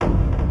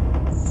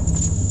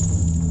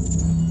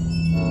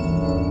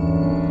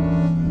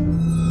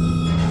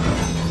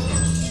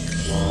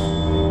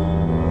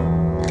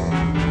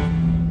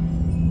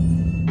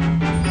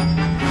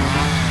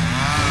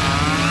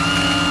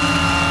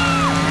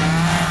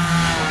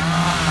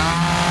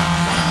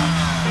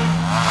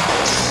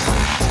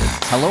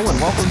Hello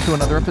and welcome to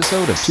another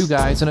episode of Two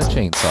Guys and a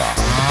Chainsaw.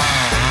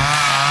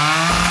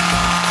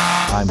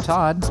 I'm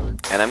Todd.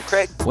 And I'm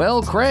Craig.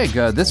 Well, Craig,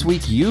 this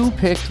week you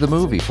picked the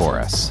movie for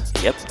us.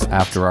 Yep.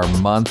 After our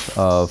month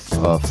of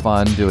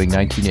fun doing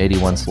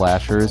 1981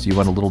 slashers, you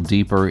went a little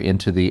deeper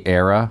into the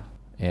era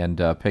and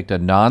picked a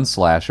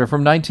non-slasher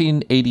from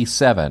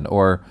 1987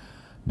 or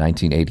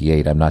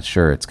 1988. I'm not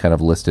sure. It's kind of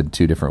listed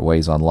two different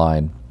ways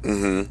online.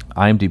 Mm-hmm.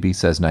 IMDb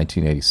says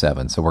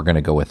 1987, so we're going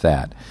to go with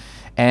that.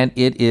 And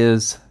it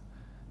is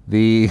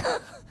the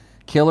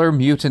Killer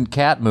Mutant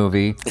Cat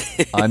movie,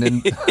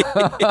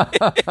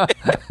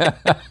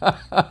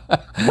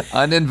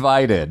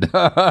 Uninvited.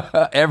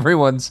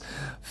 Everyone's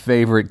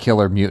favorite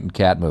Killer Mutant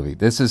Cat movie.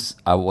 This is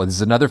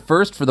another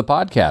first for the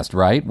podcast,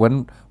 right?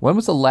 When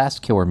was the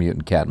last Killer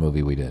Mutant Cat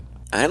movie we did?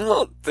 I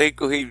don't think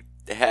we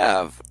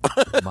have.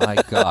 My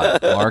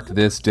God, mark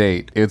this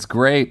date. It's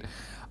great.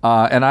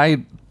 And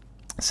I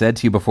said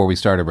to you before we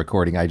started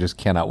recording, I just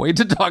cannot wait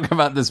to talk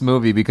about this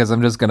movie because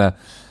I'm just going to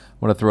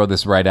want to throw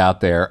this right out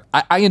there.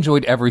 I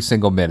enjoyed every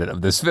single minute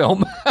of this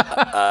film.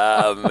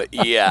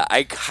 Yeah,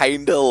 I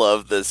kind of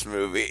love this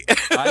movie.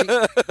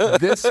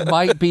 This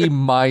might be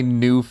my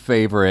new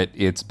favorite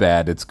It's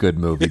Bad, It's Good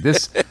movie.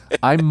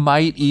 I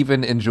might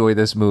even enjoy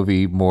this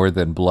movie more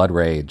than Blood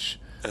Rage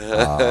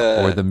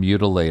or The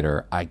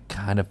Mutilator. I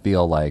kind of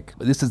feel like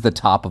this is the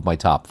top of my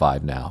top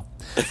 5 now.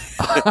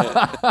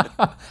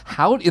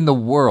 How in the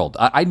world?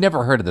 I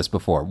never heard of this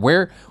before.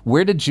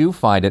 Where did you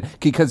find it?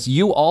 Because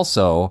you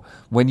also,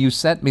 when you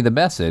sent me the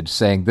message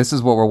saying this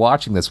is what we're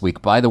watching this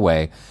week, by the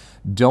way,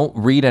 don't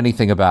read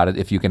anything about it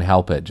if you can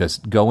help it.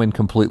 Just go in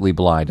completely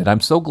blind. And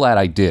I'm so glad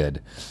I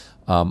did.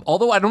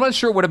 Although I'm not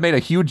sure it would have made a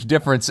huge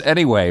difference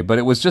anyway, but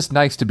it was just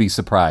nice to be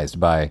surprised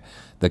by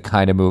the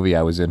kind of movie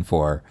I was in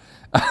for.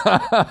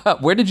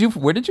 Where did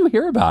you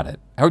hear about it?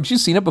 Had you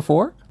seen it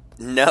before?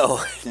 No,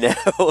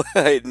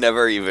 I'd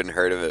never even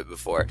heard of it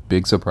before.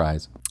 Big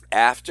surprise.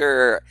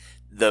 After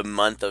the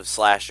month of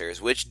slashers,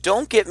 which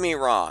don't get me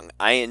wrong,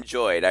 I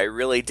enjoyed. I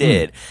really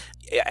did.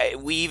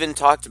 We even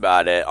talked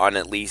about it on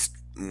at least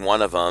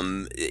one of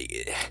them.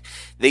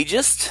 They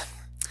just,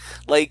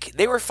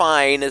 they were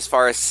fine as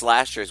far as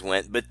slashers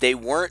went, but they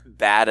weren't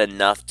bad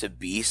enough to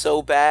be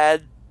so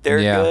bad. They're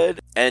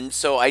good. And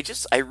so I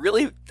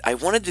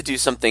wanted to do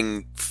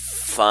something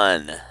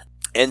fun.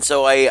 And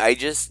so I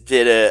just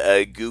did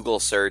a Google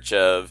search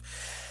of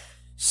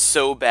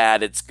so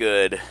bad it's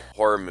good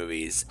horror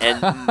movies.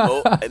 And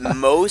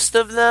most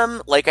of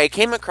them, I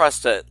came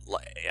across a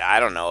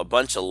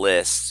bunch of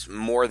lists,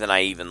 more than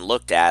I even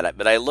looked at.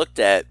 But I looked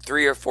at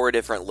 3 or 4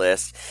 different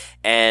lists,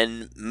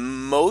 and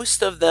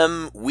most of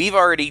them we've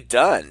already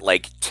done,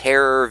 like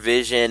Terror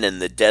Vision and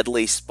The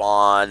Deadly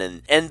Spawn.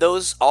 And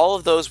all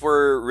of those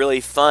were really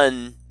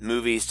fun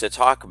movies to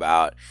talk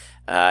about.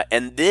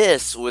 And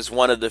this was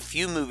one of the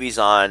few movies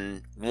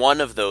on one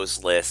of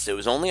those lists, it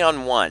was only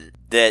on one,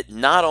 that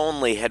not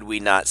only had we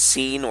not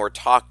seen or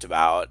talked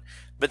about,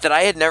 but that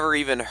I had never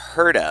even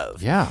heard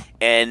of. Yeah.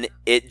 And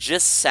it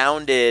just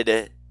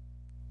sounded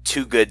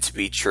too good to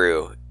be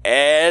true.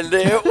 And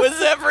it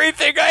was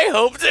everything I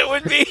hoped it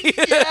would be.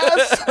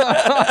 Yes!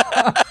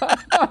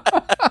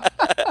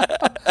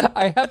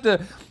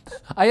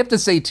 I have to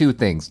say 2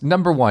 things.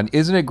 Number 1,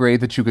 isn't it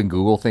great that you can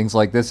Google things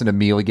like this and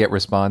immediately get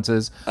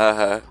responses?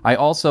 Uh-huh. I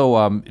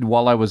also,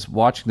 while I was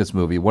watching this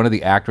movie, one of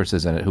the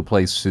actresses in it who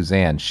plays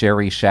Suzanne,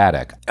 Sherry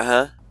Shattuck,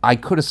 I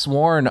could have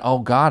sworn, oh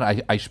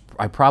God,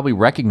 I probably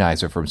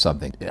recognize her from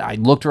something. I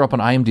looked her up on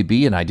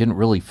IMDb and I didn't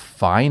really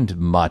find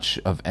much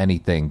of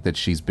anything that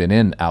she's been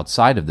in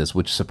outside of this,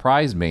 which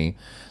surprised me.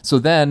 So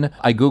then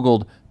I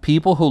Googled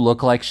people who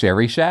look like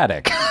Sherry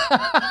Shattuck.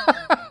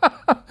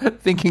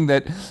 Thinking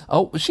that,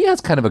 she has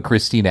kind of a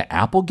Christina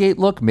Applegate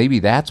look. Maybe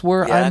that's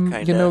where I'm,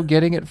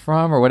 getting it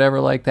from or whatever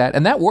like that.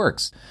 And that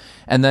works.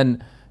 And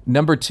then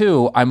number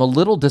 2, I'm a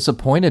little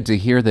disappointed to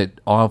hear that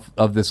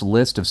of this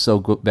list of so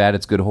bad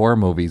it's good horror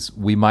movies,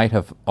 we might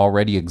have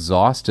already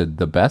exhausted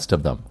the best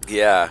of them.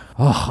 Yeah.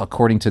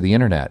 According to the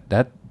internet,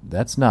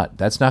 that's not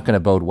going to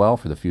bode well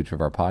for the future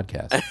of our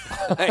podcast.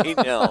 I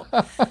know.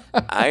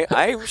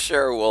 I'm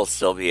sure we'll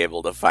still be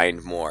able to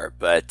find more,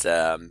 but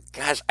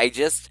gosh,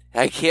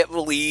 I can't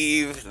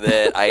believe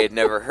that I had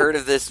never heard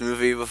of this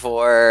movie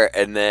before,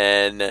 and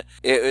then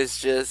it was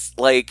just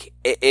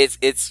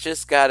it's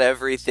just got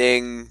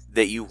everything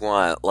that you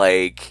want.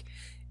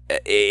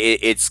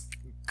 It's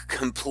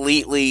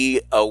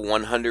completely a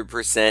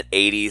 100%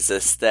 80s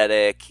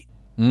aesthetic.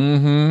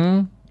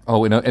 Mm-hmm.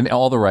 Oh, in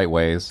all the right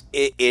ways.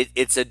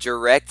 It's a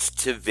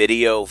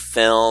direct-to-video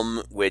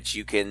film, which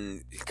you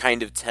can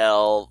kind of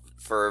tell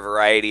for a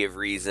variety of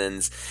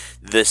reasons.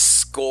 The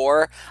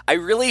score, I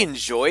really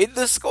enjoyed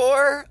the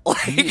score.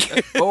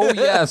 Oh,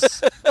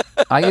 yes.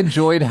 I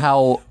enjoyed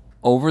how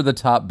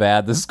over-the-top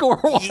bad the score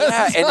was.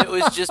 Yeah, and it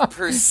was just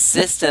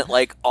persistent,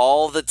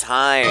 all the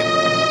time.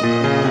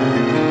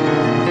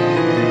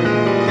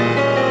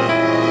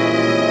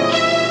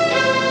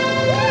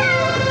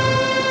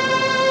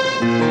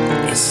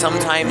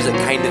 Sometimes it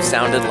kind of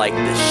sounded like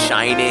The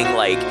Shining,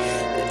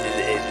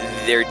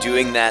 they're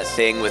doing that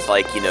thing with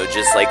like,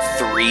 just like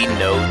 3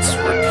 notes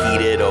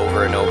repeated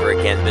over and over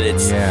again, but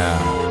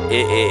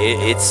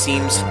it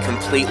seems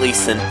completely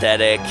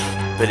synthetic,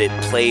 but it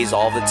plays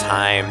all the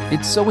time.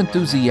 It's so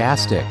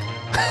enthusiastic.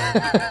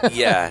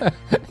 Yeah.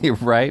 You're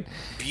right.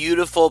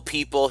 Beautiful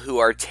people who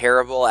are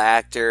terrible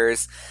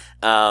actors.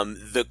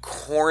 The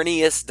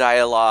corniest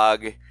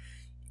dialogue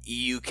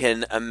you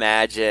can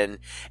imagine.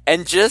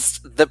 And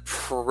just the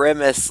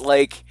premise,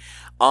 like,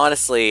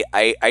 honestly,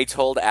 I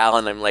told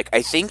Alan, I'm like,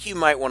 I think you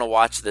might want to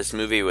watch this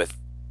movie with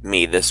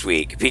me this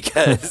week,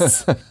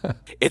 because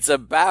it's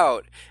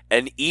about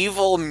an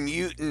evil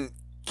mutant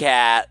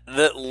cat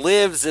that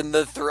lives in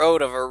the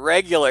throat of a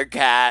regular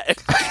cat and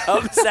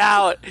comes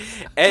out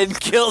and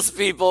kills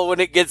people when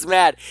it gets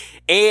mad,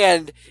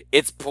 and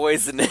it's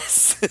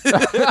poisonous.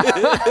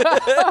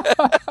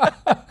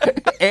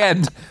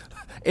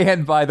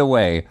 And by the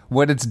way,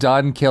 when it's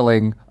done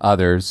killing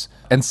others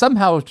and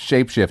somehow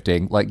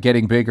shapeshifting, like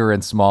getting bigger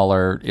and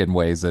smaller in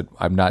ways that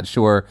I'm not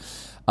sure,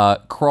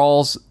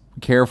 crawls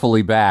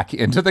carefully back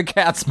into the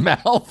cat's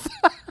mouth.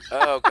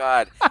 Oh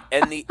God!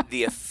 And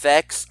the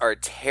effects are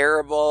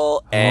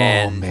terrible.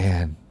 And oh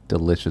man,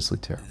 deliciously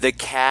terrible. The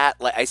cat,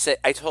 like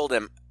I told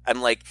him,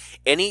 I'm like,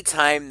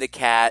 anytime the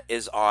cat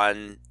is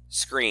on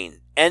screen,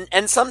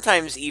 and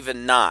sometimes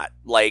even not,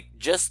 like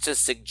just to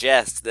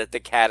suggest that the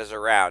cat is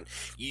around,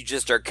 you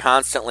just are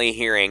constantly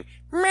hearing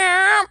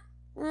meow,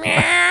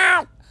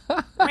 meow,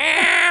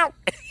 meow,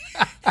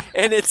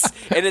 and it's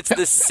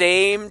the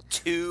same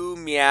 2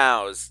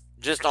 meows.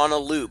 Just on a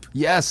loop.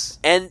 Yes.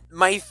 And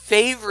my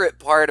favorite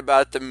part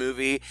about the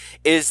movie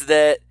is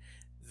that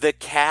the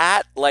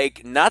cat,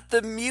 like, not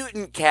the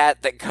mutant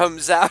cat that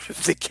comes out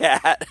of the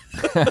cat,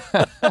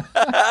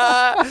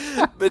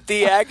 but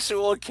the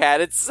actual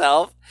cat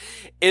itself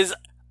is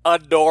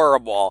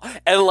adorable.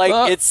 And,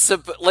 like,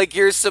 like,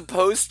 you're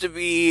supposed to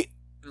be,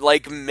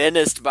 like,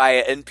 menaced by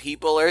it, and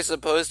people are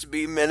supposed to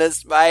be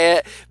menaced by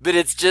it, but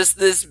it's just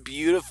this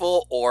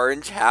beautiful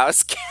orange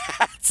house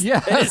cat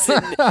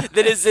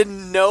that is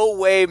in no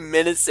way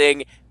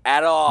menacing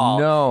at all.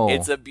 No.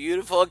 It's a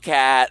beautiful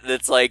cat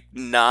that's, like,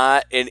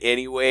 not in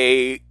any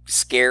way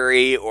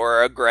scary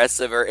or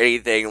aggressive or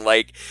anything.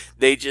 Like,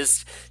 they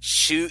just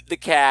shoot the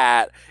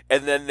cat,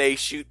 and then they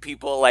shoot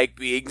people, like,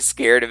 being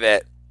scared of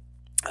it.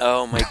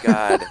 Oh my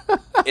God.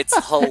 It's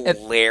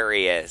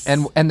hilarious.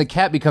 And the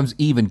cat becomes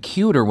even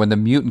cuter when the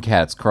mutant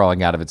cat's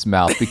crawling out of its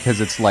mouth, because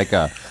it's like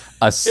a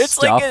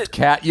stuffed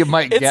cat you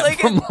might get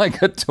from a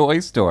toy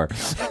store.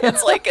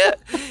 It's like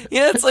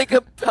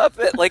a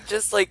puppet, like,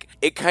 just like,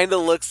 it kind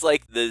of looks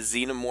like the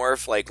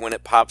xenomorph, like when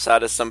it pops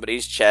out of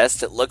somebody's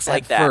chest, it looks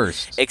like that.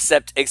 First.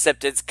 Except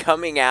it's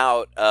coming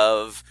out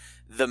of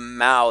the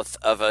mouth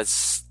of a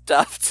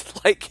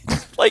stuffed,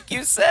 like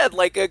you said,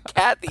 like a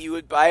cat that you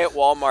would buy at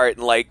Walmart,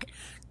 and like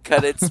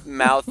cut its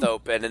mouth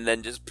open and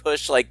then just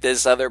push like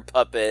this other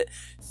puppet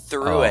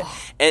through it.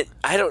 And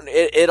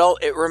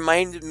it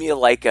reminded me of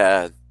like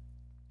a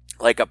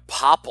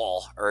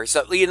popple or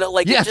something,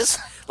 like yes.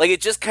 it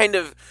just kind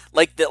of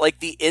like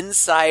the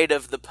inside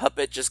of the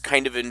puppet just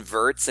kind of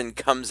inverts and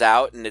comes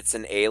out, and it's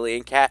an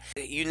alien cat.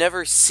 You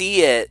never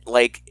see it,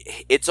 like,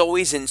 it's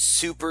always in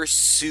super,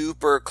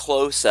 super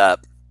close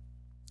up.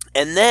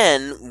 And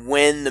then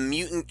when the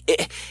mutant,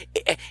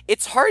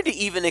 it's hard to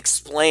even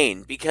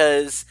explain,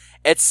 because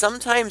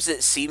sometimes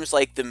it seems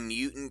like the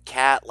mutant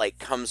cat like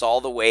comes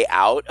all the way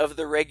out of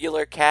the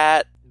regular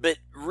cat, but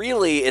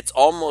really it's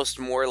almost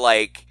more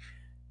like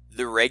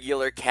the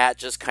regular cat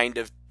just kind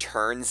of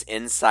turns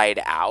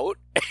inside out.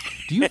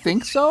 Do you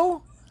think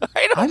so?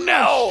 I don't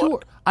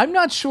know. I'm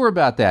not sure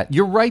about that.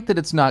 You're right that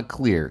it's not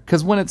clear,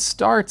 because when it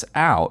starts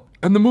out,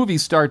 and the movie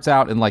starts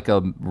out in like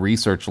a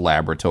research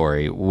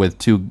laboratory with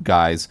 2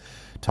 guys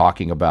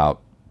talking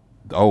about,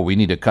 we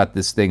need to cut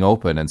this thing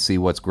open and see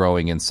what's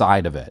growing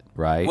inside of it,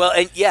 right? Well,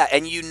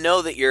 and you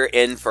know that you're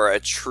in for a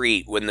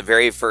treat when the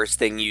very first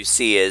thing you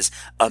see is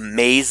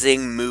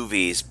Amazing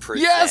Movies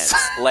presents. Yes!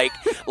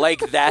 like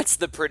that's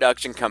the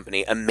production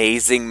company,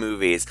 Amazing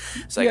Movies.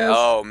 It's like, yes.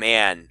 Oh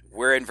man,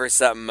 we're in for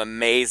something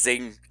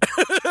amazing.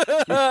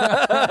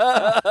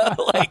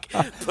 Like,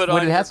 put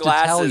on your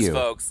glasses,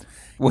 folks.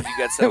 You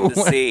got something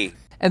to see.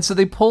 And so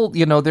they pull,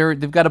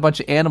 they've got a bunch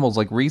of animals,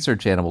 like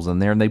research animals in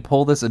there, and they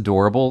pull this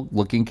adorable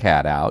looking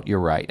cat out. You're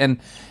right.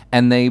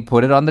 And they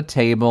put it on the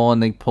table,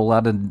 and they pull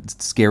out a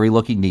scary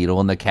looking needle,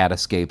 and the cat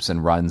escapes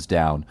and runs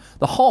down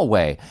the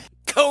hallway.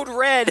 Code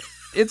red.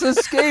 It's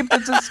escaped.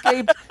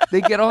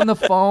 They get on the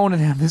phone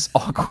and have this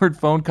awkward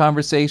phone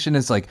conversation.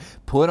 It's like,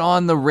 put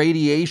on the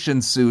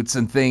radiation suits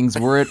and things.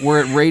 We're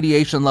at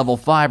radiation level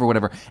 5 or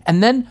whatever.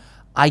 And then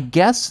I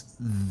guess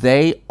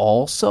they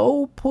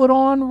also put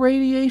on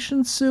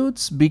radiation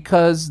suits,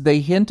 because they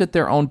hint at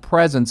their own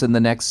presence in the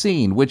next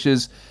scene, which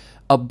is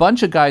a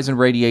bunch of guys in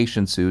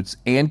radiation suits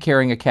and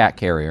carrying a cat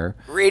carrier.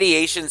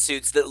 Radiation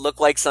suits that look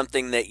like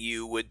something that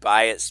you would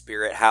buy at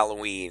Spirit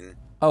Halloween.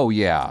 Oh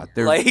yeah,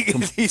 they're like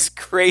these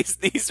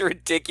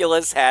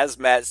ridiculous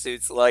hazmat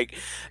suits, like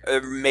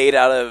made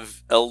out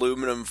of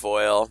aluminum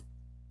foil.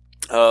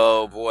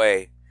 Oh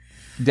boy.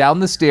 down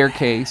the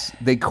staircase.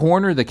 They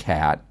corner the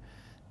cat,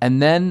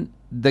 and then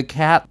the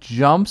cat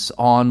jumps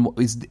on.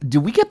 Do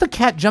we get the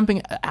cat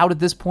jumping out at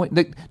this point?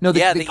 The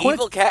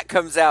evil cat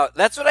comes out.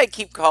 That's what I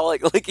keep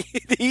calling. Like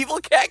the evil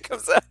cat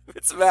comes out of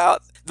its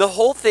mouth. The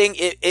whole thing,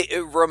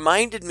 it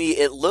reminded me.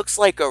 It looks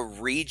like a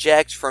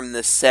reject from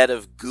the set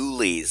of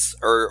Ghoulies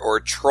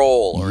or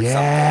Troll or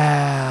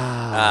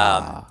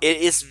something. It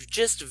is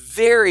just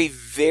very,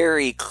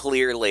 very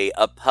clearly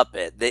a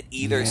puppet that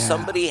either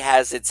somebody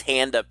has its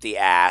hand up the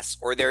ass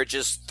or they're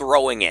just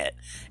throwing it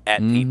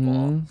at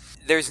people.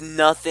 There's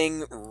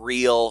nothing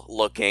real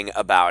looking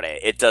about it.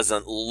 It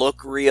doesn't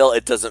look real.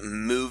 It doesn't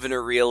move in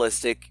a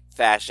realistic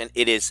fashion.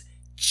 It is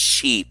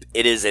cheap.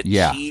 It is a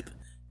cheap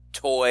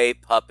toy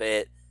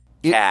puppet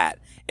cat,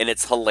 and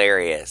it's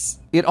hilarious.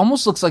 It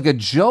almost looks like a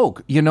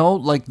joke,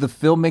 like the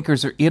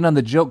filmmakers are in on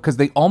the joke, because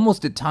they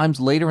almost at times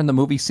later in the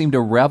movie seem to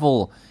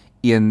revel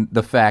in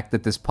the fact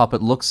that this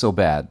puppet looks so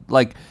bad.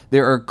 Like,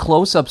 there are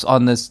close-ups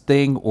on this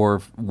thing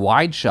or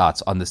wide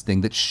shots on this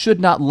thing that should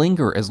not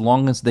linger as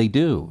long as they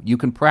do. You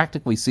can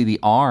practically see the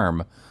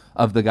arm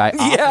of the guy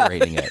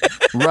operating it,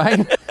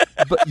 right?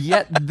 But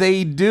yet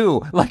they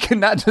do. Like,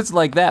 not just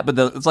like that, but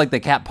it's like the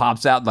cat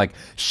pops out and, like,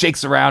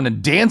 shakes around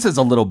and dances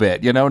a little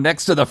bit,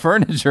 next to the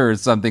furniture or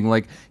something.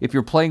 Like, if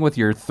you're playing with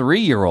your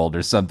 3-year-old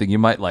or something, you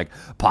might, like,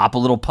 pop a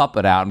little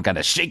puppet out and kind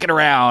of shake it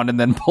around and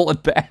then pull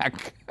it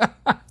back.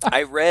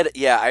 I read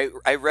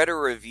a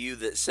review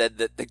that said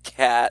that the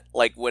cat,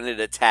 like, when it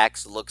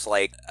attacks, looks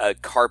like a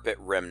carpet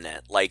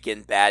remnant, like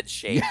in bad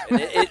shape.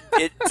 And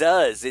it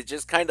does. It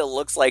just kind of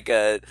looks like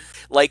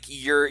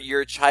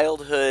your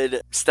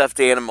childhood stuffed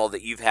animal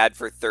that you've had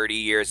for 30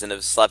 years and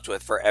have slept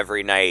with for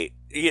every night.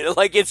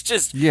 Like, it's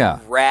just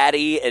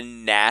ratty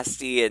and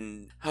nasty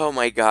and oh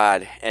my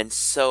god, and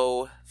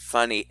so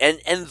funny.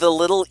 And the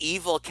little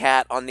evil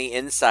cat on the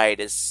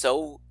inside is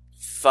so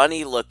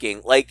funny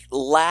looking, like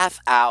laugh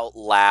out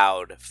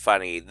loud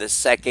funny the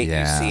second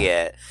you see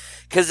it,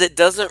 because it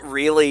doesn't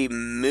really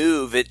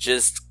move. It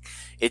just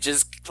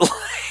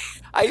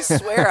I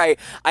swear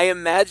I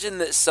imagine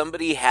that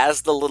somebody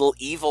has the little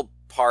evil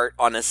part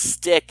on a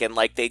stick and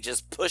like they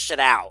just push it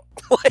out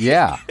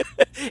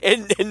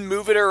and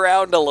move it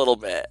around a little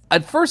bit.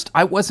 At first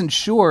I wasn't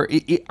sure.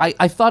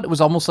 I thought it was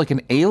almost like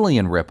an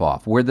Alien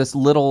ripoff where this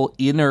little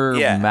inner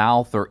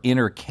mouth or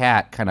inner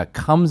cat kind of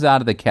comes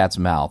out of the cat's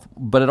mouth,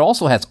 but it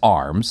also has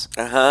arms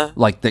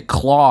like that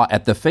claw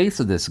at the face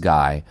of this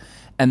guy,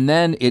 and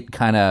then it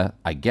kind of,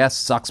 I guess,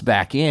 sucks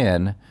back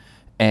in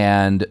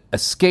and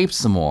escapes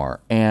some more.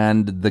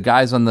 And the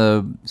guys on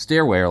the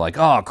stairway are like,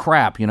 oh,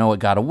 crap, it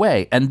got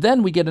away. And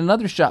then we get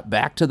another shot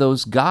back to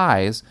those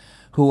guys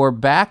who are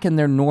back in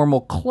their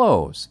normal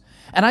clothes.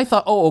 And I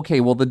thought, oh,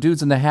 okay, well, the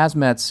dudes in the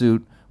hazmat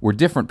suit were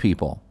different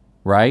people,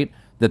 right,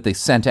 that they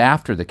sent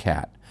after the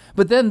cat.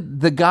 But then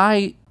the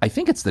guy, I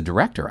think it's the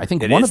director. I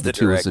think one of the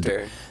two is the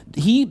director.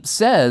 He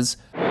says,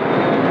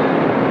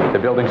 the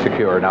building's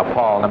secure. Now,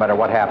 Paul, no matter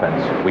what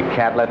happens, we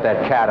can't let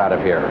that cat out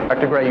of here.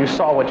 Dr. Gray, you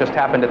saw what just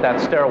happened at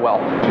that stairwell.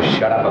 Just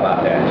shut up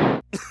about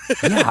that.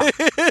 Yeah.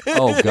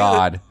 Oh,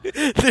 God.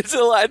 There's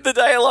a lot. The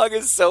dialogue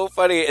is so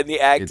funny, and the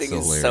acting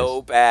is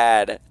so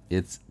bad.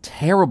 It's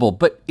terrible,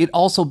 but it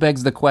also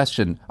begs the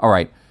question, all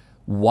right,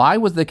 why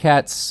was the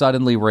cat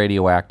suddenly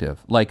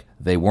radioactive? Like,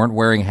 they weren't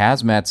wearing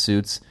hazmat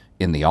suits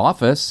in the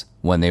office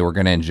when they were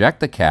going to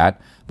inject the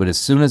cat, but as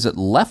soon as it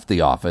left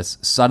the office,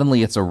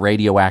 suddenly it's a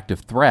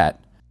radioactive threat.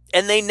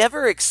 And they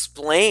never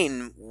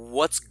explain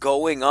what's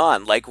going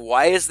on. Like,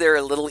 why is there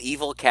a little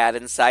evil cat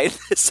inside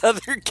this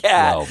other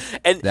cat? Well,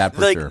 and that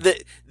for like sure.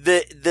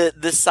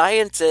 the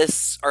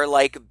scientists are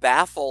like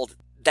baffled.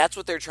 That's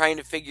what they're trying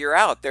to figure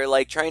out. They're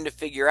like trying to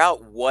figure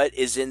out what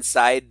is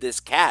inside this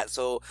cat.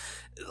 So,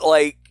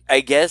 like, I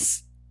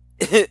guess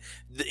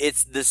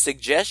it's the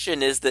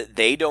suggestion is that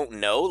they don't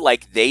know.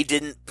 Like, they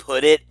didn't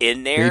put it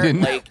in there.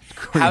 Like,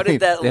 how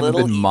did that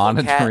little been evil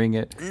monitoring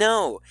cat? it?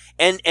 No.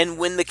 And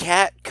when the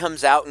cat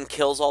comes out and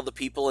kills all the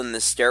people in the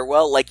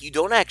stairwell, like, you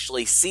don't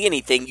actually see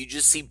anything. You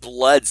just see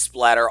blood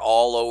splatter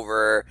all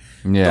over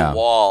the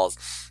walls.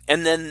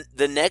 And then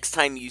the next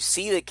time you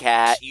see the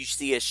cat, you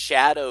see a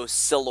shadow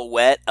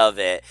silhouette of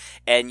it,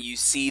 and you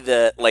see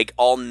the, like,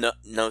 all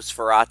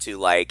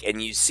Nosferatu-like,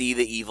 and you see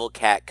the evil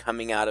cat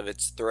coming out of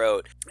its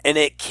throat, and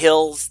it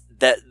kills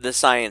the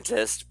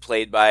scientist,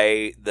 played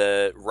by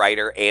the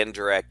writer and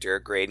director,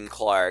 Graydon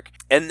Clark,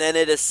 and then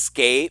it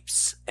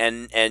escapes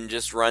and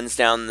just runs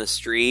down the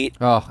street.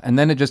 Oh, and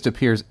then it just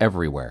appears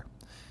everywhere.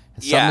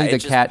 Suddenly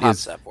the cat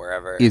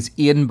is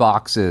in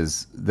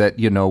boxes that,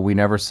 we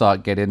never saw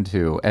it get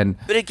into.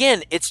 But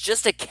again, it's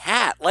just a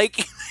cat.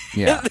 Like,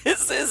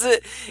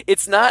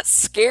 it's not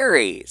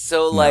scary.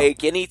 So,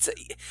 like,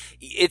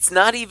 it's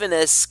not even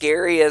as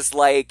scary as,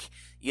 like,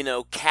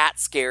 cat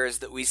scares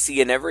that we see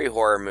in every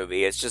horror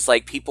movie. It's just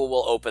like people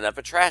will open up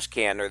a trash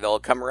can or they'll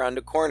come around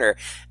a corner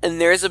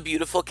and there's a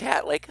beautiful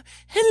cat like,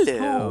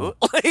 hello.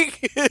 Oh.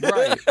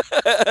 Right.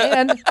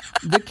 And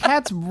the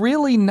cat's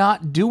really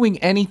not doing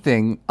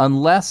anything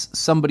unless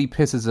somebody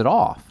pisses it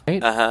off.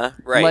 Right?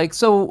 Right. Like,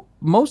 so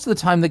most of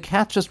the time the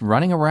cat's just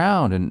running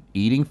around and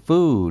eating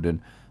food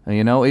and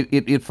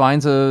it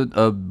finds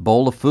a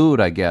bowl of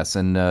food, I guess,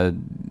 and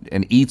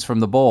eats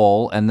from the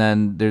bowl. And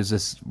then there's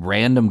this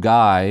random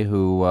guy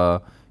who,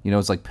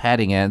 is like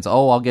patting ends.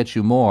 Oh, I'll get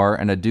you more.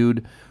 And a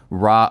dude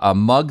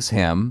mugs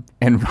him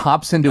and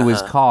hops into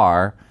his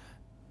car,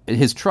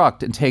 his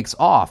truck, and takes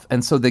off.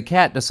 And so the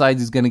cat decides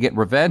he's going to get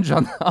revenge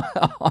on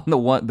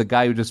the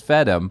guy who just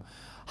fed him.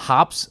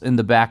 Hops in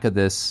the back of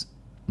this,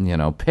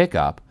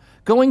 pickup.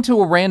 Going to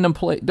a random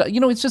place,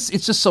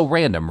 it's just so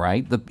random,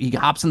 right? He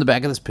hops in the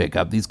back of this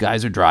pickup. These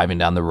guys are driving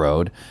down the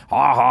road,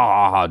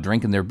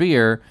 drinking their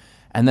beer,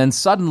 and then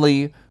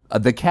suddenly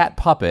the cat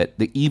puppet,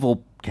 the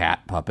evil cat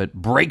puppet,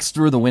 breaks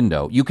through the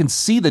window. You can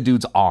see the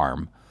dude's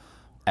arm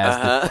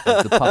as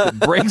the puppet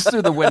breaks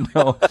through the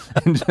window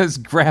and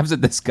just grabs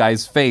at this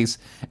guy's face.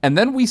 And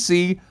then we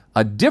see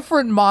a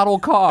different model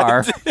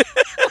car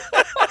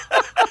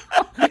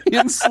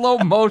in slow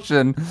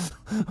motion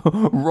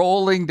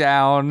rolling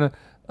down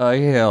a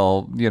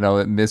hill,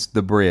 it missed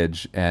the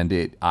bridge,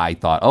 and I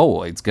thought,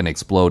 it's going to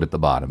explode at the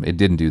bottom. It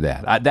didn't do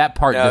that. That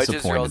part disappointed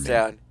it just rolls me.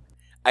 Down.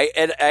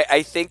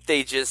 I think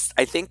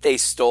they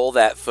stole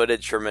that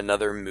footage from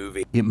another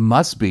movie. It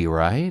must be,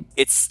 right?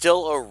 It's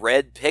still a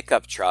red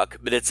pickup truck,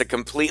 but it's a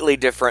completely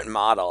different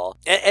model.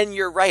 And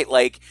you're right,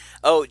 like,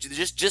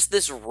 just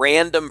this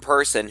random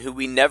person who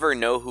we never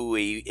know who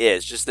he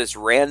is, just this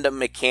random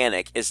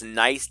mechanic is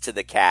nice to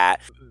the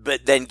cat,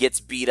 but then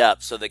gets beat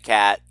up, so the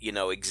cat,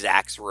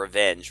 exacts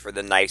revenge for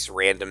the nice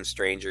random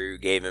stranger who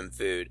gave him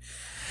food.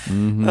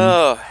 Mm-hmm.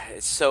 Oh,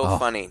 it's so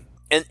funny.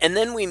 And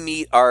then we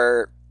meet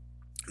our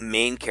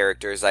main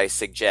characters, I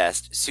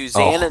suggest.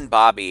 Suzanne and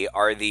Bobby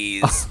are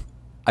these...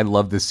 I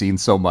love this scene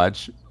so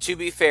much. To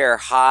be fair,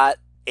 hot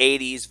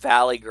 80s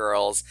Valley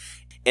girls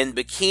in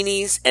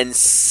bikinis and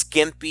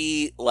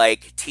skimpy,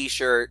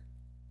 t-shirt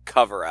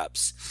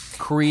cover-ups.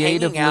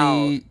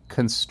 Creatively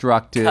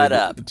constructed cut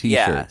up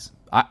t-shirts. Yeah.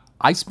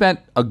 I spent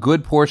a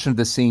good portion of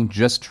the scene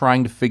just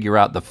trying to figure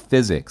out the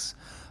physics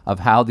of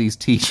how these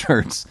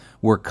t-shirts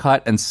were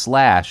cut and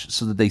slashed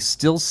so that they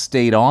still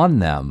stayed on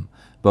them,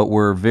 but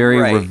were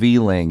very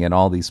revealing in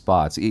all these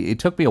spots. It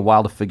took me a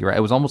while to figure out.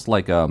 It was almost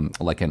like an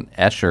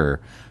Escher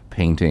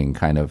painting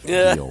kind of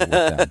deal with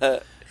them.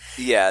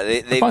 Yeah,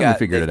 they finally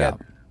figured it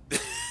out.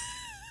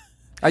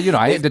 I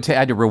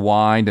had to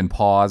rewind and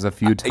pause a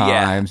few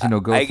times. Go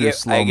through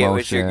slow motion. I get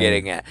what you're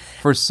getting at.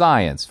 For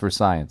science.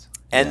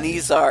 And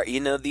these are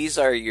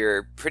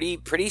your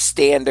pretty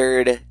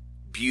standard,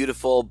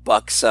 beautiful,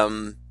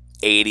 buxom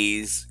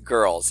 80s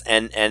girls,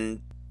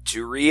 and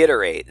to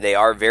reiterate, they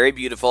are very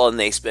beautiful, and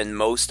they spend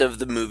most of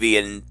the movie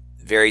in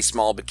very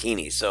small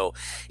bikinis. So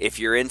if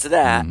you're into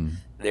that,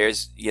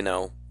 there's,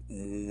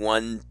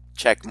 one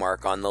check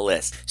mark on the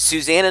list.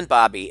 Suzanne and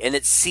Bobby, and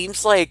it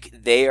seems like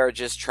they are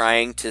just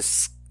trying to,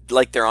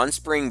 they're on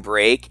spring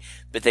break,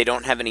 but they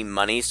don't have any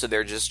money, so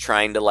they're just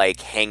trying to,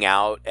 hang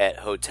out at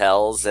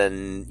hotels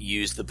and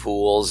use the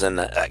pools,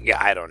 and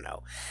I don't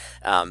know.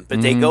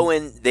 But they go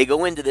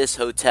into this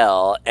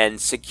hotel,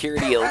 and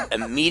security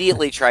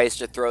immediately tries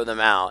to throw them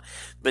out,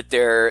 but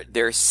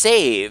they're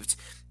saved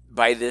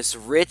by this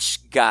rich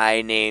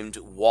guy named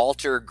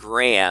Walter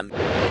Graham.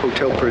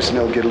 Hotel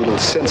personnel get a little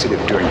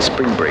sensitive during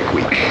spring break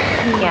week.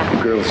 Yeah.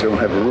 You girls don't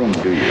have a room,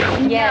 do you?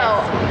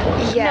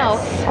 Yes.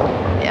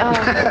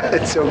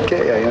 It's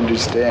okay, I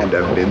understand.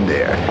 I've been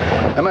there.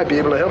 I might be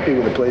able to help you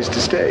with a place to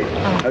stay.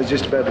 I was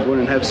just about to go in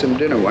and have some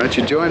dinner. Why don't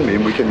you join me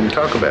and we can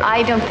talk about it?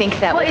 I don't think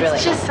that would really... Well,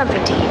 it's just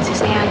something to eat,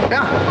 Suzanne.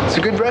 Yeah, it's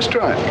a good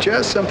restaurant.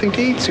 Just something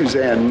to eat,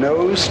 Suzanne.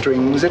 No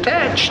strings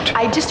attached.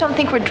 I just don't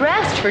think we're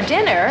dressed for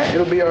dinner.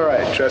 It'll be all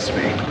right, trust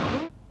me.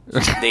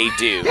 They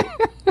do.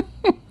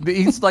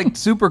 He's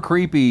super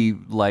creepy,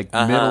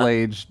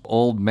 middle-aged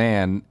old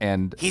man,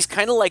 and he's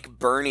kind of like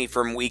Bernie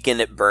from Weekend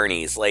at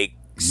Bernie's,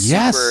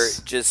 yes,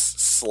 super just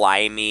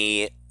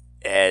slimy,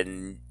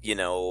 and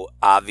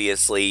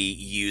obviously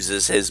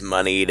uses his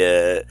money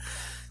to.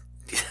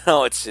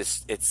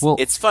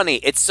 It's funny.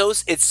 It's so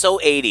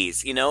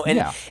 80s,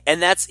 and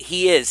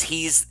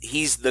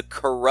he's the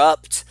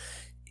corrupt.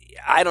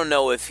 I don't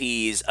know if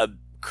he's a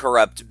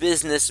corrupt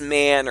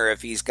businessman or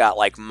if he's got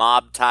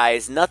mob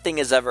ties. Nothing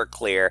is ever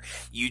clear.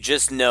 You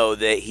just know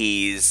that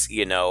he's,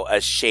 a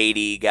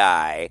shady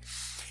guy.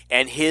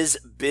 And his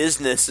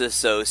business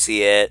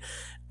associate,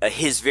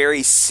 his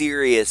very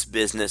serious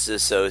business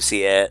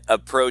associate,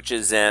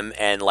 approaches him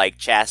and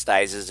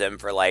chastises him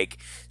for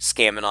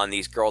scamming on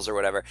these girls or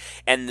whatever.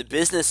 And the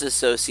business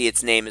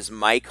associate's name is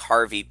Mike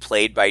Harvey,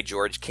 played by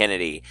George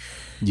Kennedy.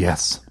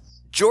 Yes.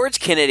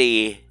 George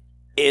Kennedy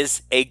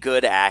is a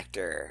good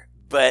actor,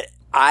 but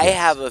I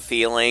have a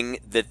feeling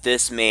that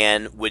this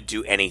man would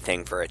do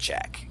anything for a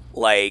check.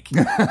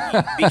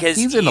 Because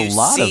he's in a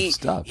lot of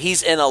stuff.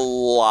 He's in a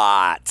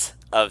lot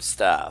of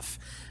stuff.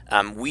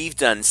 We've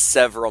done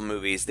several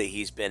movies that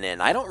he's been in.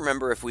 I don't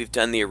remember if we've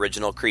done the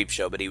original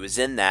Creepshow, but he was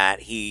in that.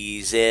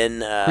 He's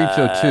in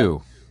Creepshow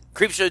 2.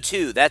 Creepshow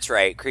 2, that's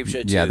right.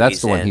 Creepshow 2. Yeah, that's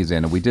the one he's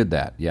in, and we did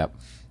that. Yep.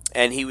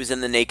 And he was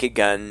in the Naked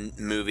Gun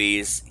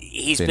movies.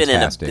 He's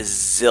Fantastic. been in a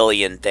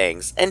bazillion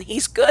things. And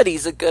he's good.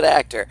 He's a good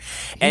actor.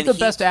 He's the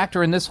best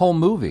actor in this whole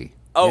movie.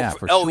 Oh, yeah,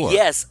 for sure.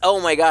 Yes. Oh,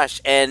 my gosh.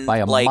 And by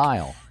a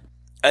mile.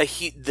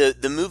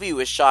 The movie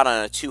was shot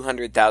on a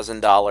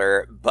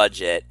 $200,000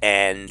 budget,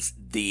 and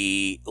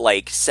the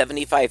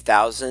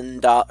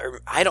 $75,000,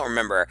 I don't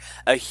remember,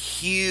 a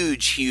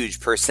huge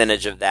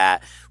percentage of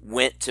that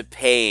went to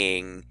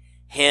paying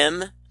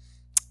him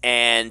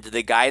and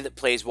the guy that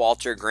plays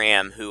Walter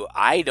Graham, who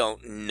I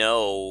don't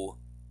know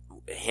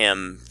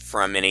him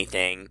from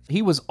anything.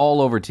 He was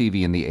all over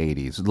TV in the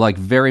 80s, like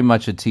very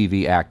much a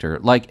TV actor,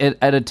 like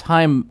at a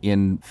time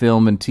in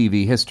film and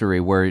TV history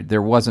where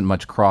there wasn't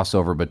much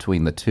crossover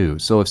between the two.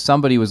 So if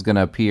somebody was going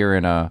to appear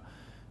in a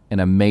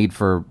made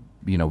for,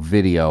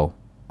 video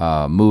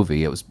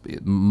movie, it was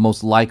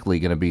most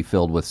likely going to be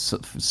filled with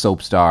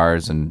soap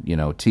stars and,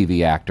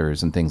 TV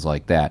actors and things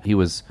like that. He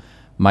was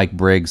Mike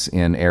Briggs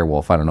in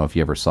Airwolf. I don't know if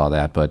you ever saw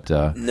that, but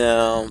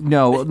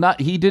no,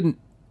 he didn't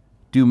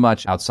do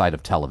much outside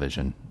of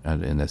television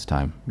in this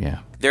time. Yeah,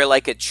 they're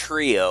like a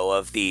trio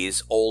of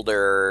these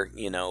older,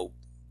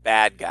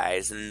 bad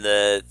guys, and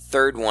the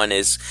third one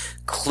is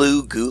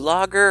Clu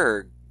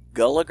Gulager,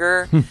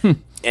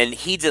 and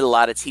he did a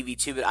lot of TV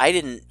too. But I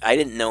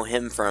didn't know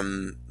him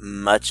from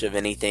much of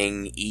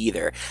anything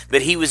either.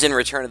 But he was in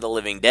Return of the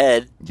Living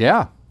Dead.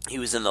 Yeah. He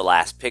was in The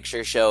Last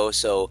Picture Show,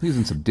 so... He was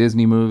in some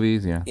Disney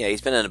movies, yeah. Yeah, he's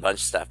been in a bunch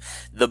of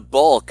stuff. The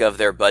bulk of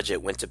their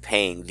budget went to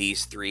paying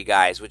these three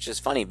guys, which is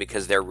funny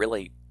because they're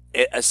really...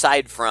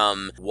 Aside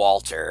from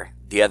Walter,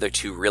 the other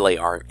two really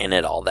aren't in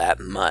it all that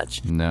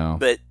much. No.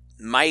 But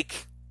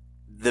Mike,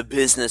 the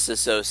business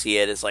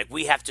associate, is like,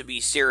 we have to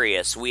be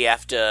serious. We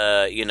have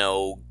to,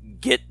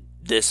 get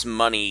this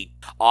money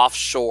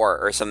offshore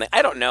or something.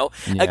 I don't know.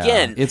 Yeah.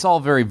 Again, it's all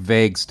very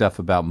vague stuff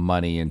about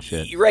money and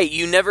shit. Right.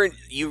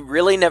 You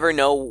really never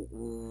know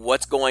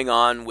what's going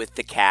on with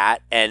the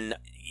cat, and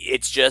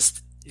it's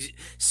just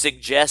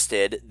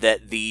suggested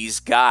that these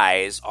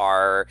guys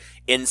are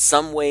in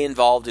some way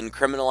involved in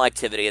criminal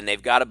activity, and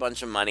they've got a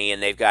bunch of money,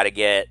 and they've got to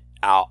get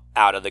out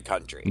of the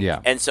country.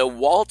 Yeah. And so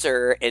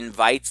Walter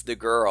invites the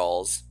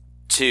girls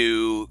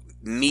to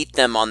meet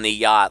them on the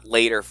yacht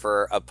later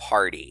for a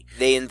party.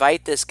 They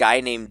invite this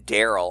guy named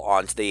Daryl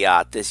onto the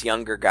yacht, this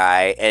younger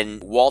guy,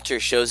 and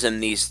Walter shows him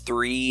these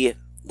three,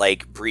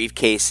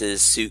 briefcases,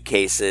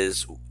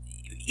 suitcases.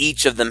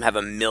 Each of them have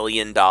 $1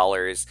 million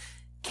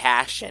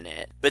cash in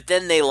it. But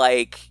then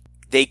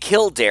they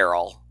kill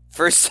Daryl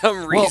for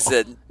some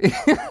reason.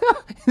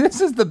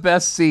 This is the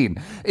best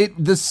scene.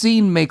 The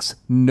scene makes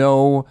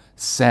no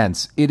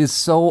sense. It is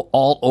so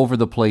all over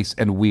the place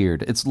and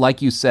weird. It's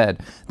like you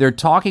said, they're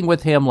talking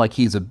with him like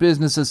he's a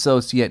business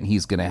associate and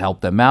he's going to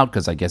help them out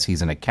because I guess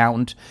he's an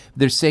accountant.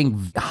 They're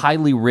saying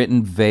highly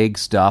written, vague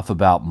stuff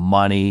about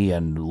money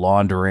and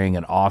laundering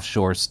and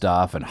offshore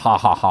stuff and ha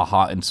ha ha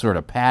ha and sort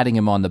of patting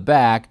him on the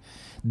back.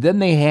 Then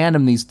they hand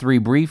him these three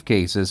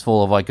briefcases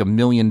full of $1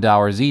 million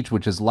each,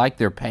 which is like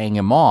they're paying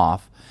him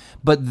off.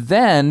 But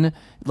then,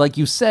 like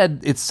you said,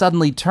 it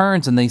suddenly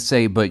turns and they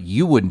say, but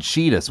you wouldn't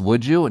cheat us,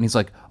 would you? And he's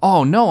like,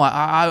 oh, no,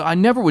 I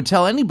never would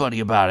tell anybody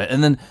about it.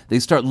 And then they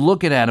start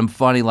looking at him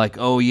funny like,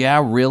 oh, yeah,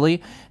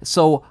 really?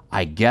 So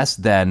I guess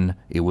then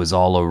it was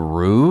all a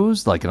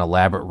ruse, like an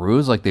elaborate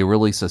ruse, like they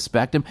really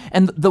suspect him.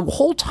 And the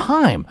whole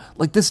time,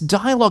 this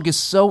dialogue is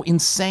so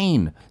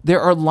insane.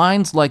 There are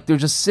lines like they're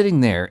just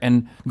sitting there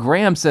and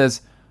Graham says,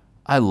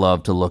 I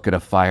love to look at a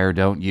fire,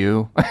 don't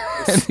you?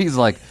 And he's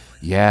like,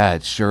 yeah,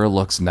 it sure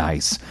looks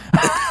nice.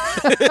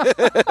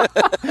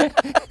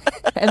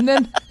 And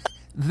then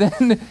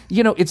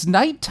it's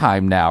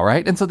nighttime now,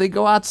 right? And so they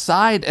go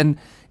outside and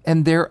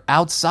they're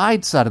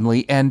outside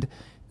suddenly and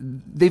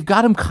they've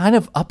got him kind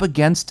of up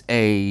against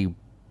a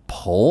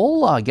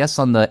pole, I guess,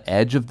 on the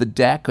edge of the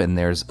deck, and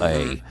there's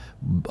a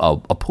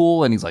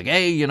pool, and he's like,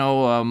 hey,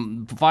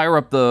 fire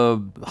up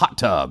the hot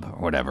tub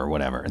or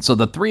whatever. And so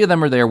the three of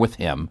them are there with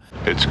him.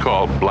 It's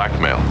called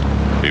blackmail.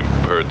 You've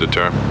heard the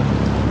term?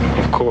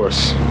 Of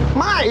course.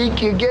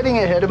 Mike, you're getting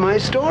ahead of my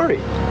story.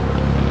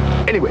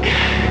 Anyway,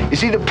 you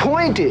see, the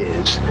point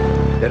is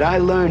that I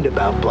learned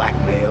about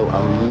blackmail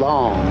a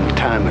long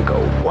time ago.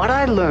 What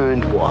I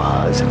learned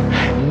was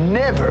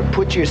never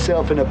put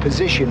yourself in a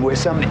position where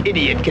some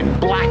idiot can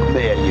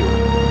blackmail you,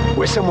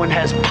 where someone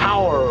has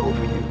power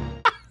over you.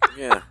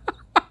 Yeah.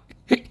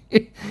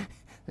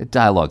 The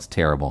dialogue's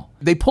terrible.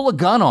 They pull a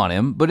gun on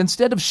him, but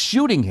instead of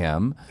shooting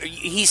him...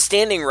 He's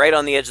standing right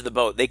on the edge of the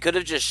boat. They could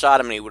have just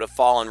shot him and he would have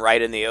fallen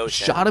right in the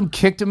ocean. Shot him,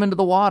 kicked him into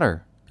the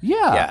water.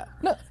 Yeah.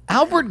 No,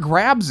 Albert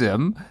grabs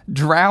him,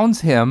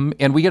 drowns him,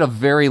 and we get a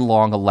very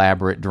long,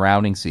 elaborate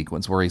drowning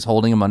sequence where he's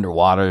holding him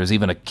underwater. There's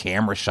even a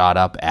camera shot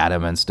up at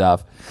him and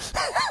stuff.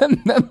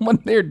 And then when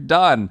they're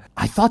done,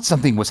 I thought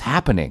something was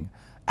happening.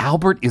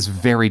 Albert is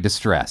very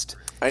distressed.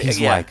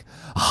 He's like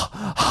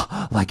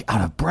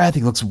out of breath.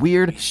 He looks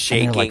weird.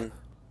 Shaking.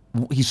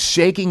 He's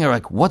shaking. They're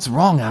like, what's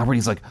wrong, Albert?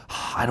 He's like,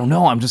 I don't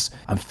know.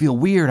 I feel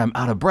weird. I'm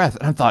out of breath.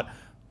 And I thought,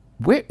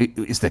 where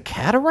is the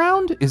cat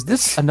around? Is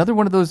this another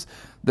one of those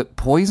the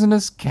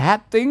poisonous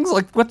cat things?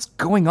 Like, what's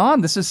going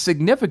on? This is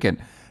significant.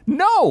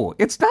 No,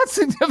 it's not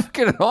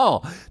significant at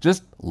all.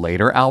 Just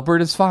later,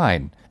 Albert is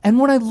fine. And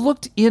when I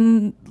looked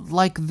in,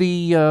 like,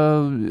 the,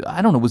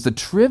 I don't know, was the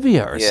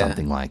trivia or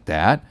something like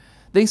that,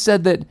 they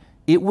said that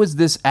it was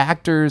this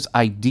actor's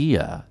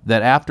idea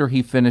that after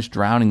he finished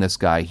drowning this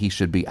guy, he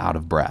should be out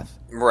of breath.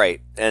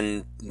 Right.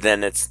 And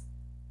then it's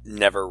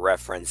never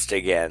referenced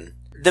again.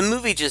 The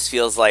movie just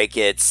feels like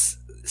it's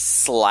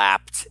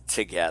slapped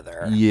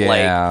together.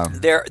 Yeah.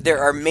 Like there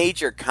are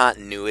major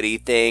continuity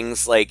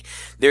things. Like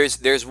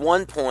there's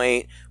one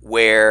point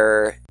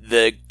where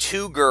the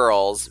two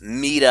girls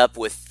meet up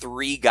with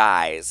three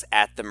guys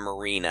at the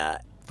marina.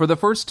 For the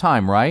first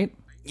time, right?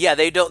 Yeah,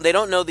 they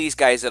don't know these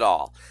guys at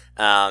all.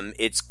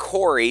 It's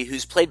Corey,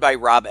 who's played by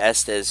Rob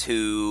Estes,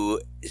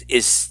 who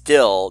is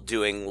still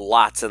doing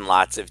lots and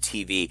lots of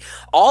TV.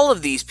 All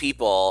of these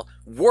people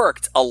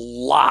worked a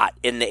lot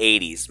in the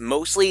 80s,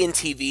 mostly in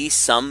TV,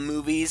 some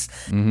movies,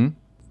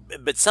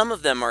 but some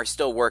of them are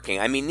still working.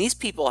 I mean, these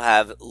people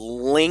have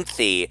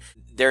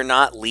they're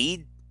not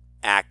lead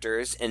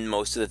actors in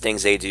most of the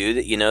things they do.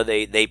 You know,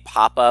 they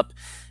pop up,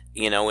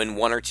 you know, in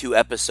one or two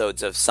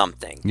episodes of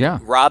something. Yeah.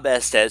 Rob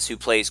Estes, who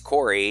plays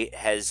Corey,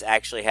 has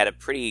actually had a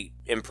pretty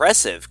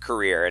impressive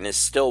career and is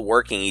still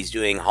working. He's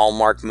doing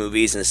Hallmark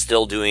movies and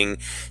still doing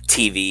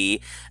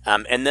TV.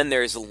 And then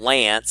there's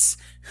Lance,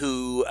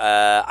 who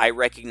I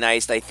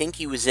recognized. I think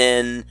he was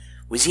in...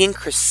 Was he in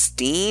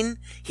Christine?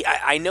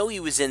 I know he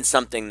was in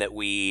something that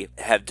we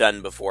have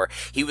done before.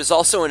 He was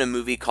also in a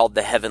movie called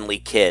The Heavenly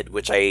Kid,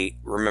 which I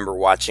remember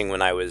watching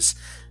when I was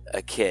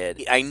a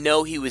kid. I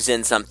know he was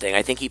in something.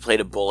 I think he played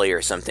a bully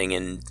or something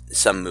in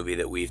some movie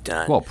that we've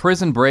done. Well,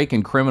 Prison Break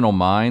and Criminal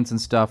Minds and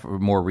stuff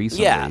more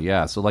recently.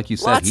 Yeah. So like you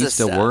said, Lots he's of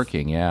still stuff.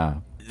 working. Yeah.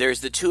 There's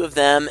the two of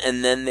them,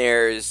 and then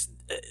there's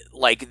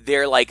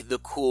they're like the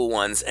cool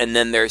ones, and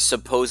then there's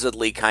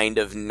supposedly kind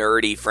of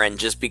nerdy friend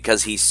just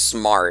because he's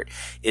smart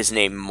is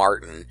named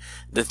Martin.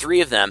 The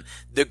three of them,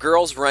 the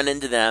girls run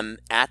into them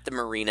at the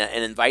marina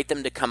and invite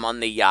them to come on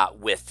the yacht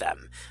with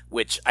them,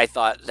 which I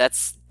thought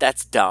that's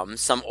dumb.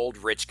 Some old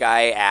rich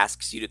guy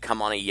asks you to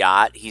come on a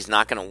yacht. He's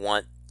not going to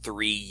want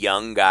three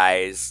young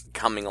guys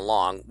coming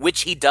along,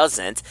 which he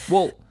doesn't.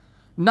 Well,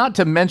 not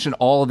to mention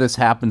all of this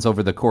happens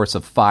over the course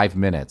of 5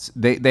 minutes.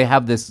 They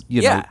have this,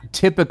 you know,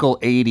 typical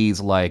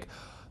 80s, like,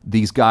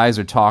 these guys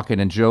are talking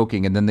and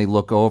joking, and then they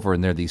look over,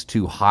 and there are these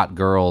two hot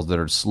girls that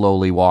are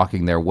slowly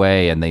walking their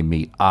way, and they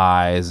meet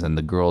eyes, and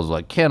the girl's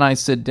like, can I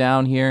sit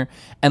down here?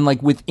 And,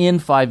 like, within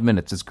 5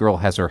 minutes, this girl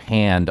has her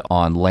hand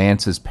on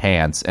Lance's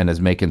pants and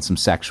is making some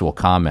sexual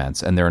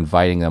comments, and they're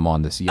inviting them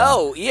on this yacht.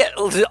 Oh, yeah,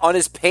 on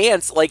his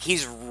pants, like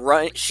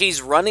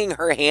she's running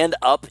her hand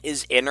up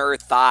his inner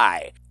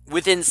thigh.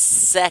 Within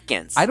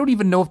seconds. I don't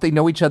even know if they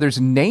know each other's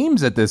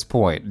names at this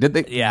point. Did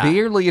they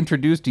barely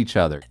introduced each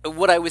other?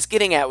 What I was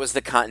getting at was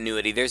the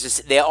continuity.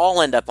 They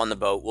all end up on the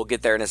boat. We'll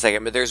get there in a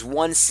second. But there's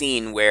one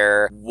scene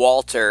where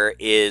Walter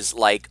is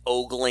like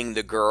ogling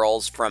the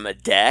girls from a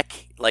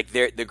deck. Like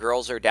the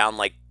girls are down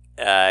like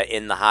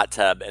in the hot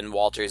tub, and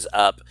Walter's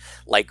up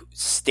like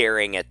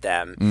staring at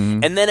them.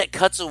 Mm-hmm. And then it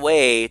cuts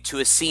away to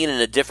a scene in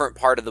a different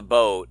part of the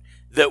boat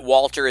that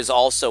Walter is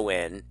also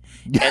in.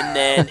 And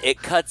then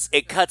it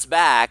cuts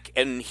back,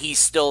 and he's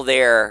still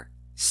there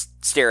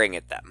staring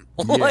at them.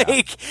 Yeah,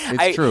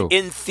 it's true.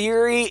 In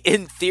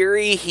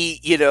theory, he,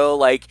 you know,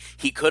 like,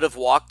 he could have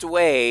walked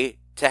away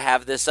to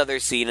have this other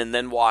scene and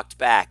then walked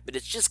back, but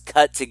it's just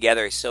cut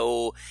together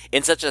so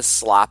in such a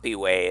sloppy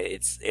way.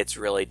 It's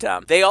really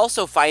dumb. They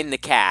also find the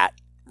cat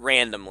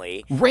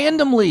randomly,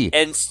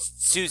 and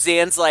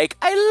Suzanne's like,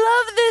 I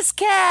love this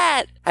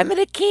cat, I'm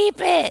gonna keep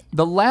it.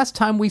 The last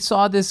time we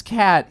saw this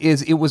cat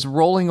it was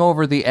rolling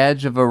over the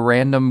edge of a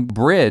random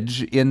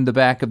bridge in the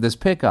back of this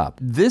pickup.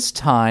 This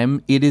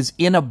time it is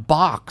in a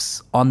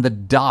box on the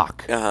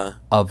dock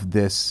of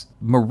this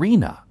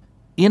marina,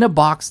 in a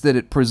box that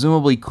it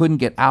presumably couldn't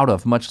get out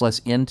of, much less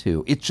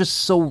into. It's just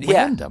so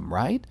random,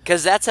 right?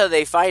 Because that's how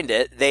they find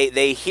it.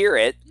 They hear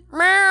it.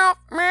 Meow,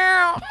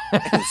 meow.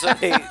 And so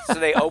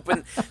they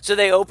open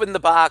the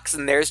box,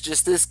 and there's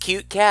just this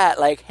cute cat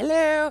like,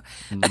 hello.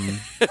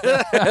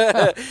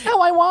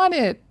 Oh, I want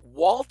it.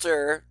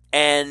 Walter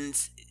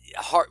and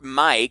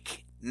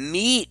Mike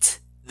meet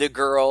the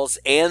girls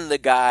and the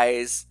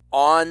guys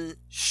on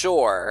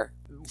shore.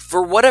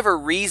 For whatever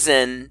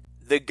reason,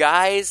 the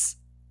guys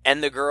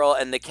and the girl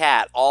and the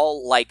cat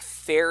all like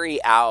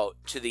ferry out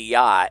to the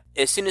yacht.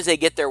 As soon as they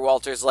get there,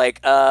 Walter's like,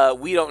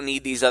 we don't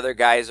need these other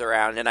guys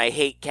around, and I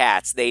hate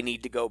cats. They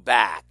need to go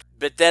back.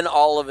 But then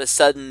all of a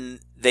sudden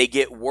they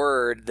get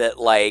word that,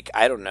 like,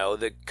 I don't know,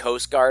 the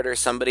Coast Guard or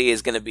somebody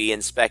is going to be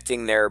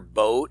inspecting their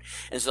boat.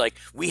 And it's like,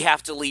 we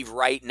have to leave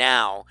right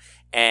now.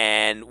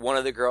 And one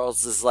of the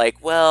girls is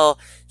like, well,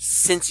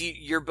 since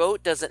your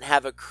boat doesn't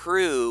have a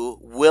crew,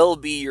 we'll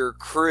be your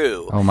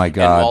crew. Oh, my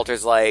God. And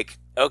Walter's like,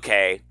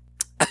 okay.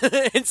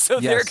 And so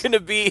they're going to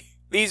be,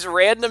 these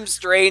random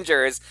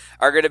strangers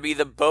are going to be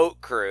the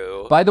boat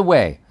crew. By the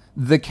way,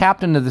 the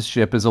captain of the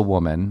ship is a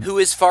woman. Who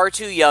is far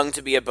too young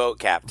to be a boat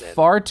captain.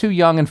 Far too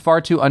young and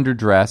far too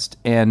underdressed.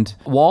 And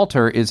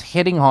Walter is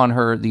hitting on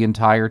her the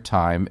entire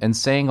time and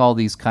saying all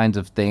these kinds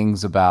of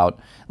things about,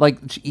 like,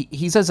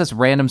 he says this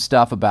random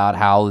stuff about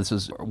how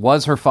this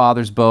was her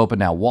father's boat, but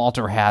now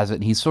Walter has it.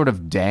 And he's sort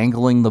of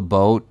dangling the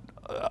boat,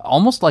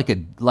 almost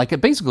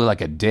basically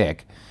like a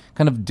dick,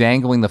 kind of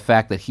dangling the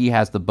fact that he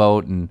has the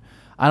boat and,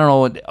 I don't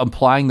know,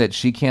 implying that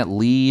she can't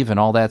leave and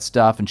all that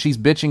stuff. And she's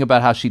bitching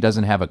about how she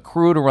doesn't have a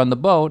crew to run the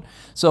boat.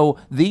 So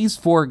these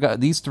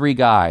three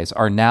guys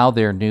are now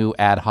their new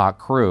ad hoc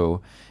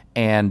crew.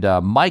 And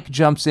Mike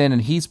jumps in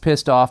and he's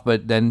pissed off,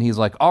 but then he's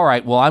like, all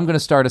right, well, I'm going to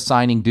start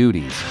assigning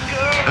duties.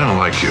 I don't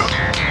like you.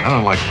 I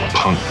don't like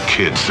punk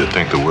kids that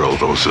think the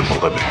world owes them a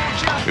living.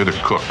 You're the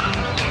cook.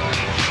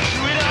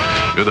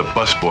 You're the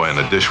busboy and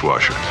the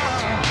dishwasher.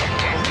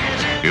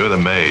 You're the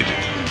maid.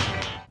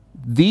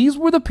 These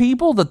were the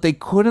people that they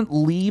couldn't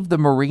leave the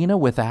marina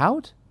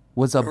without?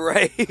 Was a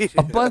right?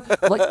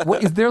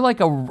 What is there like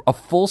a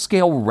full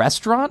scale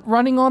restaurant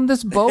running on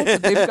this boat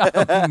that they've got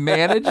to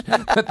manage?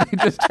 That they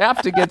just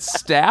have to get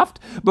staffed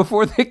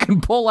before they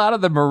can pull out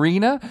of the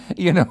marina?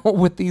 You know,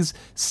 with these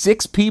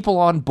 6 people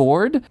on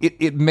board,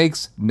 it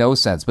makes no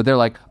sense. But they're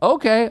like,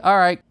 okay, all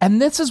right.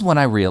 And this is when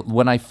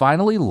I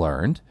finally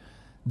learned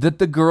that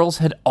the girls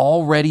had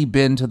already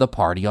been to the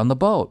party on the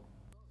boat.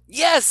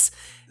 Yes.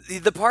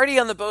 The party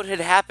on the boat had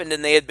happened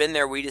and they had been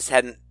there. We just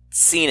hadn't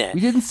seen it.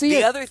 We didn't see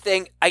it. The other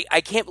thing,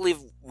 I can't believe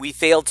we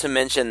failed to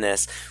mention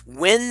this.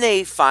 When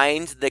they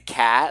find the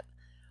cat,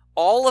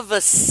 all of a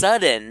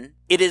sudden,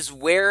 it is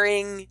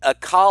wearing a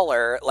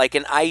collar, like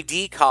an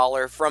ID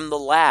collar from the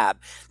lab,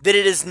 that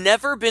it has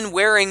never been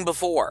wearing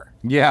before.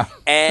 Yeah.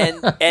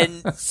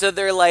 And so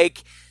they're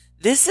like,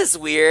 this is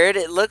weird.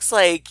 It looks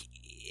like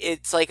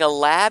it's like a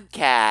lab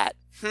cat.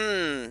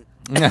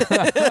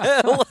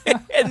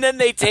 And then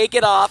they take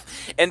it off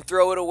and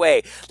throw it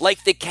away.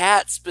 Like the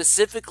cat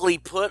specifically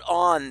put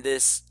on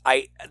this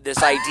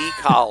ID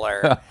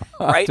collar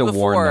right to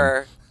before.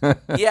 warn them.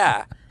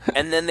 Yeah.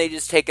 And then they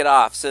just take it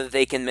off so that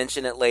they can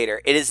mention it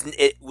later.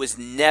 It was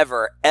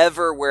never,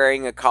 ever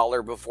wearing a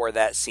collar before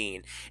that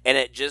scene. And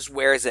it just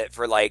wears it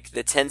for like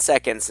the 10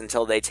 seconds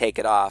until they take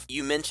it off.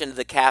 You mentioned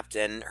the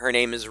captain. Her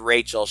name is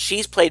Rachel.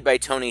 She's played by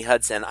Toni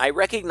Hudson. I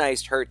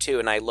recognized her too,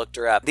 and I looked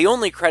her up. The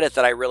only credit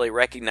that I really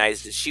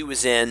recognized is she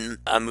was in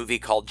a movie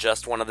called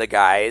Just One of the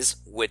Guys,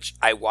 which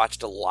I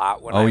watched a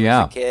lot when I was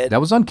a kid. That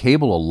was on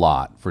cable a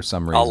lot for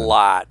some reason. A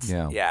lot.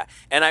 Yeah.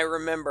 And I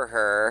remember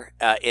her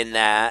in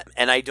that,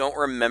 and I don't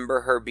remember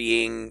her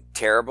being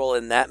terrible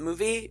in that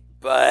movie,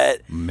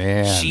 but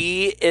man,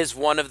 she is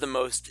one of the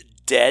most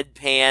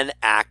deadpan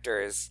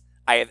actors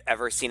I have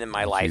ever seen in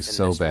my life. She's in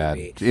so this bad.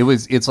 Movie.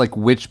 It's like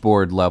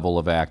Witchboard level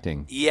of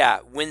acting. Yeah,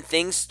 when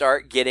things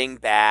start getting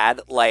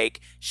bad, like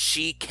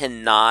she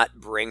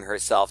cannot bring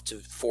herself to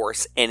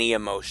force any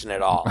emotion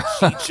at all.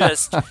 She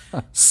just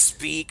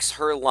speaks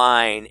her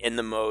line in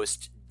the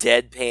most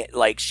deadpan,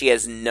 like she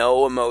has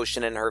no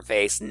emotion in her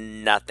face,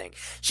 nothing.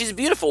 She's a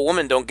beautiful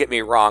woman, don't get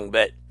me wrong,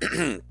 but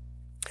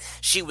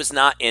she was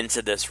not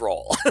into this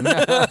role.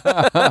 That's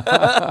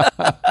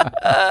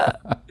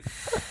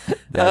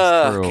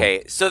true.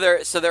 Okay, so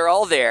they're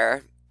all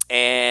there,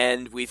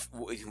 and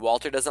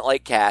Walter doesn't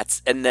like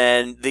cats, and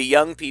then the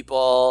young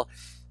people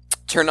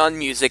turn on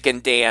music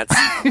and dance.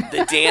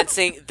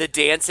 The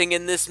dancing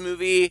in this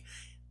movie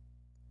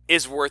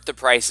is worth the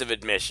price of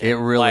admission. It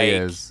really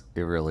is.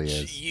 It really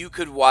is. You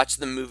could watch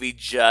the movie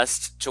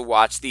just to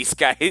watch these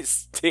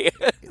guys dance.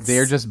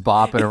 They're just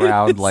bopping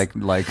around like.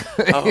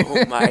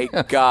 Oh my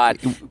God!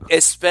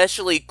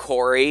 Especially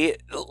Corey.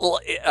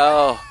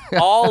 Oh,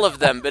 all of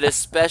them, but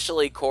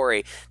especially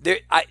Corey.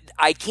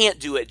 I can't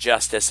do it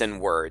justice in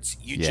words.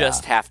 You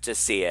just have to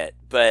see it.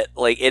 But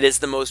like, it is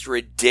the most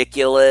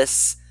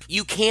ridiculous.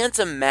 You can't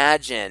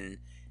imagine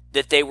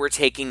that they were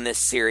taking this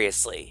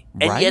seriously.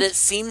 And Right? yet it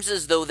seems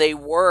as though they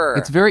were.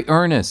 It's very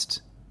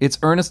earnest. It's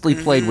earnestly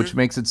played, which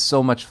makes it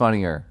so much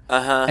funnier.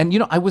 Uh-huh.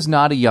 And, I was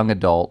not a young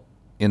adult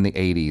in the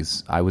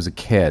 80s. I was a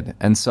kid.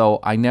 And so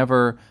I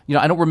never,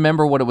 I don't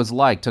remember what it was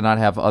like to not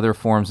have other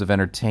forms of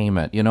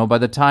entertainment. By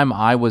the time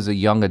I was a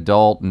young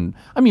adult, and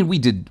I mean,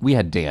 we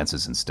had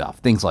dances and stuff,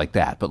 things like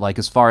that. But like,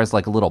 as far as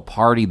like a little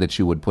party that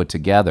you would put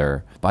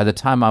together, by the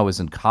time I was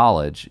in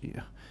college,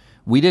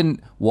 we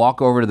didn't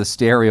walk over to the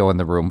stereo in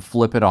the room,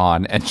 flip it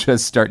on, and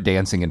just start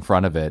dancing in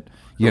front of it,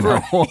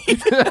 Right.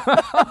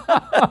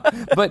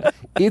 But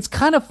it's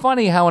kind of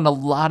funny how in a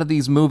lot of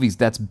these movies,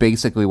 that's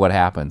basically what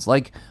happens.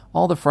 Like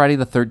all the Friday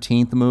the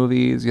 13th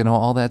movies,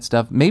 all that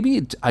stuff.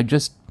 Maybe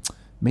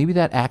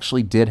that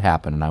actually did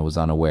happen and I was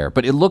unaware.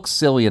 But it looks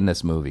silly in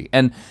this movie.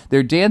 And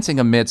they're dancing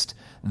amidst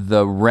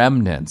the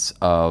remnants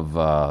of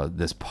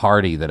this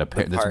party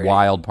this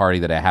wild party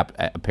that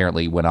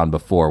apparently went on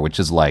before, which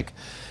is like,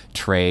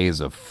 trays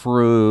of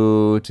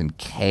fruit and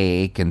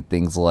cake and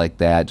things like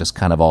that, just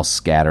kind of all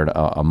scattered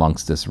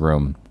amongst this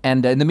room.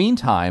 And in the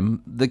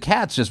meantime, the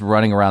cat's just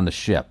running around the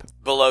ship.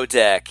 Below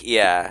deck,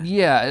 yeah.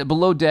 Yeah,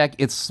 below deck,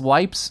 it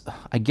swipes,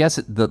 I guess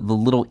the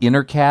little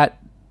inner cat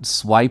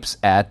swipes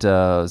at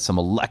some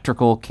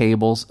electrical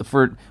cables,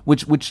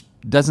 which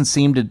doesn't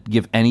seem to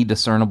give any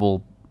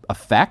discernible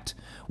effect,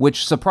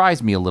 which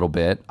surprised me a little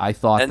bit. I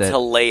thought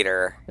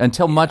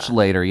until much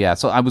later, yeah.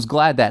 So I was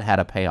glad that had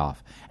a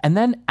payoff. And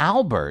then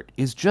Albert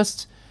is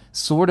just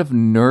sort of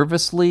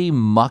nervously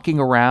mucking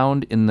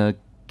around in the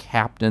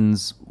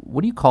captain's,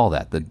 what do you call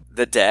that?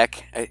 The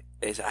deck.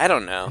 I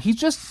don't know. He's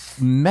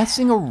just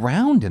messing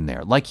around in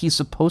there, like he's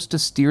supposed to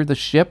steer the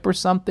ship or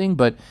something,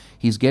 but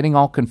he's getting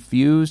all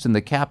confused, and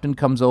the captain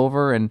comes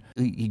over, and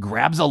he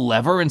grabs a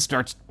lever and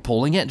starts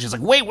pulling it, and she's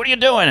like, wait, what are you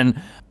doing?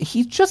 And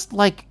he's just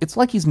like, it's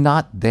like he's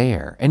not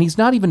there, and he's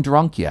not even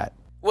drunk yet.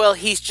 Well,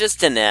 he's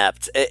just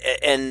inept,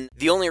 and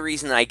the only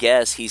reason I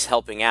guess he's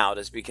helping out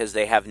is because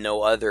they have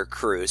no other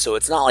crew, so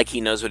it's not like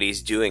he knows what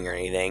he's doing or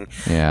anything.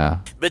 Yeah.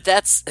 But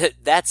that's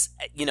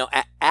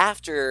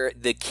after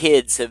the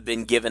kids have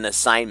been given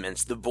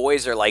assignments, the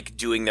boys are like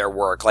doing their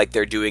work, like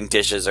they're doing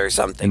dishes or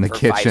something for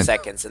kitchen. 5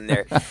 seconds, and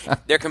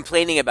they're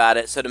complaining about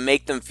it. So to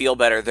make them feel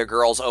better, the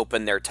girls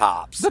open their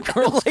tops. The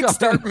girls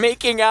start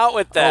making out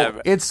with them.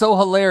 Oh, it's so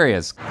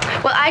hilarious.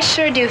 Well, I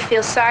sure do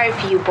feel sorry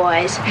for you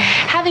boys,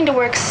 having to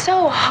work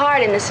so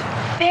hard in this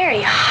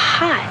very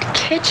hot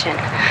kitchen.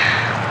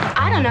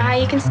 I don't know how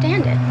you can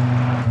stand it.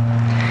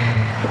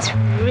 It's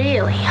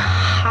really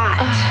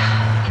hot.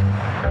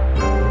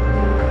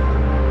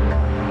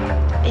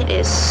 It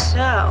is so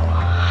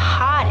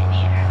hot in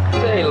here.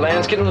 Hey,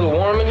 Lance, getting a little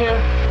warm in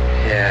here?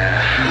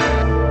 Yeah.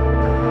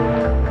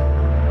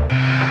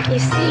 You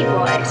see,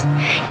 boys,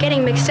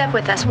 getting mixed up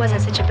with us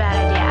wasn't such a bad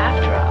idea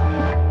after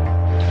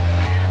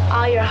all.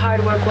 All your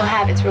hard work will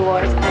have its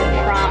rewards,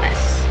 I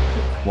promise.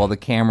 While the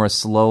camera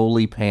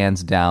slowly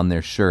pans down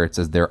their shirts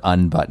as they're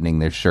unbuttoning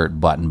their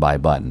shirt button by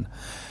button.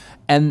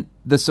 And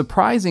the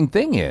surprising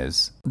thing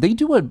is, they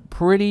do a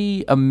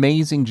pretty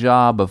amazing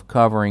job of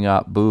covering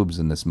up boobs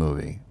in this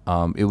movie.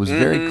 It was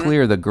very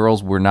clear the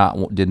girls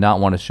did not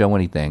want to show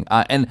anything.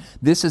 And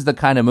this is the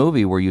kind of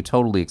movie where you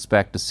totally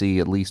expect to see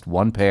at least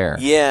one pair.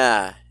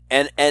 Yeah.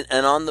 And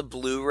on the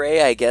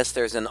Blu-ray, I guess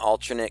there's an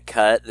alternate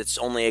cut that's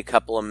only a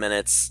couple of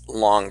minutes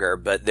longer,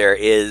 but there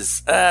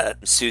is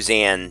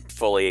Suzanne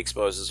fully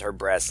exposes her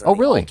breasts in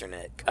the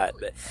alternate cut.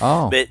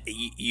 But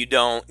you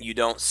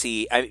don't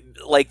see,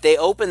 like they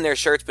open their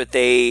shirts, but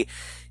they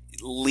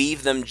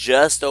leave them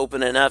just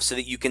open enough so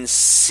that you can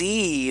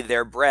see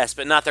their breasts,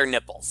 but not their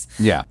nipples.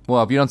 Yeah.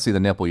 Well, if you don't see the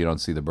nipple, you don't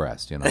see the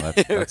breast. You know,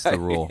 that's the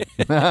rule.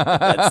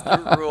 That's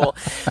the rule.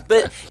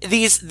 But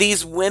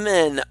these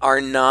women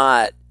are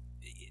not.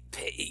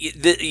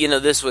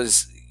 This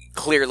was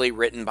clearly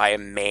written by a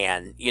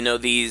man.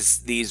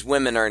 These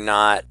women are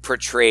not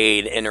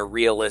portrayed in a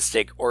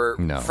realistic or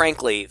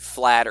frankly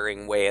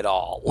flattering way at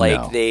all.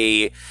 Like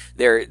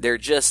they're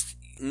just,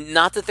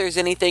 not that there's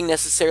anything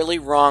necessarily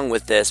wrong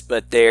with this,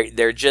 but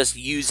they're just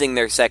using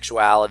their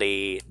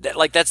sexuality.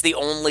 Like that's the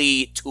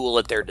only tool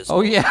at their disposal.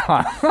 Oh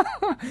yeah.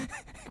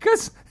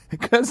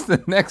 Because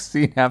the next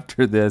scene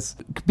after this,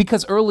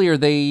 because earlier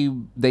they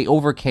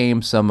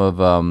overcame some of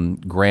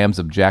Graham's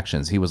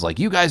objections. He was like,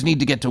 you guys need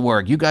to get to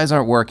work. You guys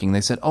aren't working.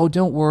 They said, oh,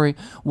 don't worry.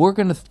 We're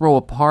going to throw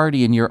a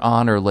party in your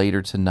honor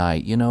later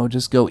tonight.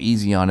 Just go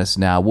easy on us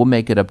now. We'll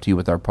make it up to you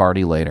with our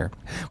party later.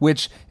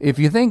 Which, if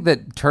you think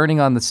that turning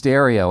on the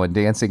stereo and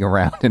dancing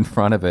around in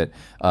front of it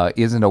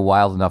isn't a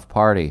wild enough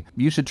party,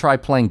 you should try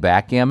playing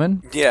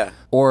backgammon. Yeah.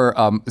 Or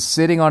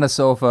sitting on a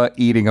sofa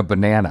eating a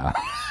banana.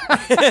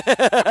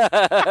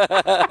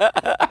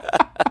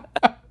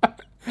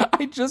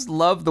 I just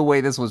love the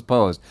way this was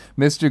posed.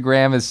 Mr.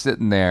 Graham is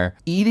sitting there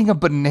eating a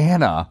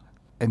banana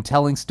and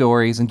telling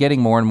stories and getting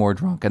more and more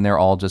drunk, and they're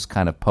all just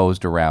kind of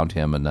posed around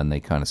him, and then they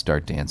kind of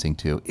start dancing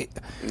too.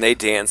 They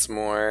dance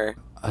more.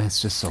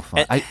 It's just so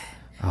fun.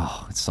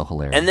 It's so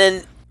hilarious. And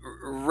then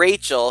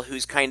Rachel,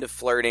 who's kind of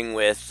flirting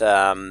with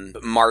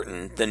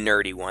Martin, the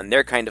nerdy one.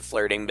 They're kind of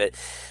flirting, but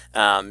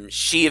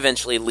she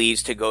eventually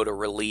leaves to go to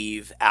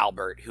relieve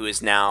Albert, who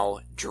is now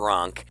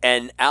drunk.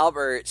 And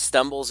Albert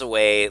stumbles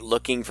away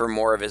looking for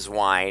more of his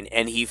wine,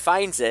 and he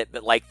finds it,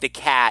 but like the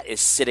cat is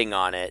sitting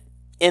on it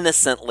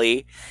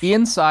innocently.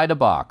 Inside a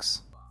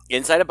box.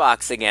 Inside a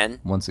box again.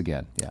 Once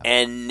again, yeah.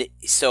 And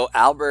so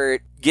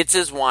Albert gets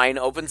his wine,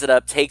 opens it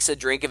up, takes a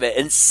drink of it,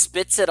 and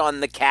spits it on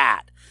the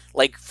cat.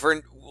 Like,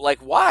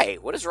 why?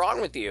 What is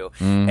wrong with you?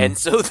 And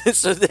so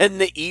then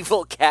the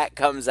evil cat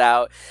comes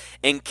out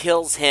and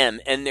kills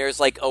him, and there's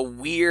like a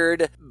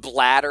weird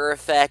bladder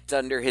effect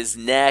under his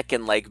neck,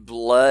 and like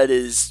blood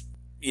is,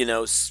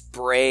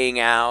 spraying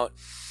out.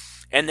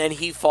 And then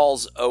he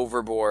falls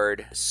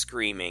overboard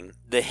screaming.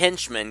 The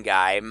henchman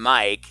guy,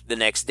 Mike, the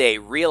next day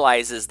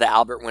realizes that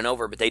Albert went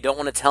over, but they don't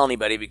want to tell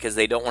anybody because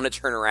they don't want to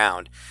turn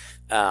around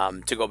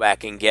to go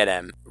back and get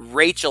him.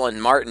 Rachel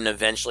and Martin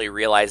eventually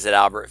realize that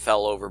Albert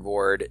fell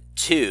overboard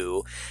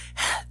too.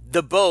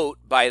 The boat,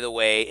 by the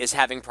way, is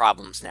having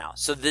problems now.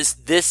 So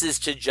this is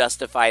to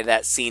justify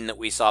that scene that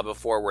we saw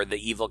before where the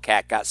evil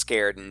cat got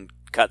scared and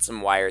cut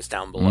some wires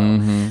down below.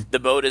 Mm-hmm. The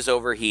boat is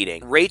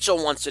overheating.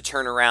 Rachel wants to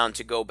turn around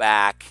to go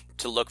back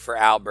to look for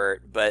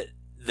Albert, but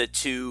the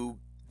two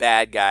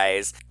bad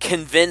guys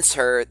convince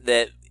her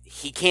that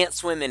he can't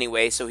swim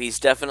anyway, so he's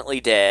definitely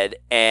dead.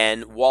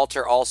 And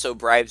Walter also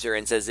bribes her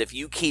and says, if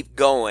you keep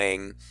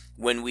going,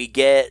 when we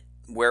get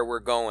where we're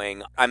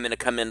going, I'm going to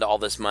come into all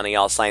this money.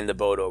 I'll sign the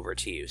boat over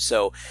to you.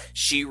 So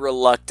she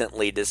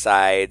reluctantly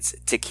decides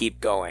to keep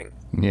going.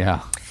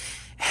 Yeah.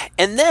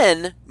 And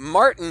then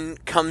Martin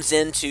comes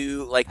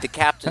into like the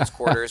captain's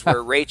quarters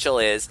where Rachel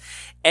is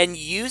and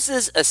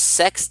uses a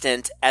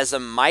sextant as a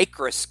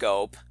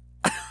microscope.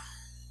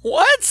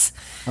 What?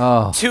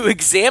 Oh. To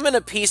examine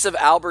a piece of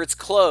Albert's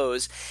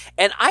clothes.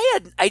 And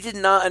I did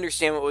not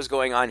understand what was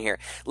going on here.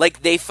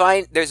 Like they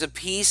find there's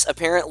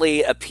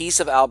apparently a piece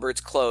of Albert's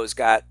clothes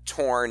got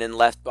torn and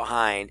left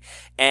behind.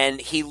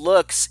 And he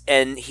looks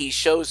and he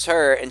shows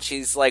her and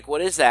she's like,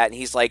 what is that? And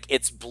he's like,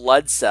 it's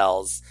blood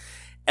cells.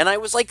 And I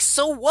was like,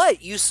 so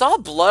what? You saw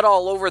blood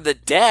all over the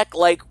deck.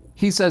 Like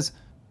He says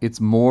it's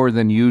more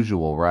than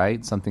usual,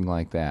 right? Something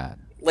like that.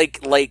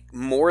 Like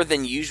more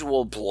than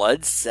usual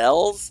blood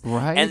cells?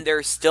 Right. And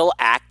they're still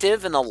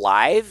active and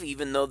alive,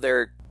 even though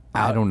they're...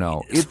 I don't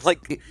know. It's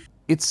like...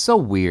 It's so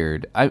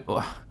weird.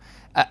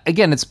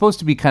 Again, it's supposed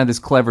to be kind of this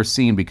clever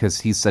scene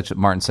because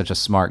Martin's such a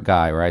smart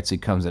guy, right? So he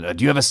comes in,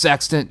 do you have a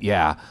sextant?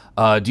 Yeah.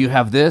 Do you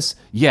have this?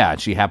 Yeah.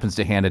 And she happens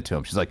to hand it to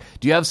him. She's like,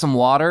 do you have some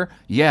water?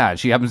 Yeah. And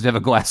she happens to have a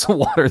glass of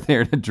water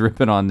there to drip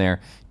it on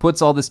there.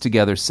 Puts all this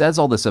together, says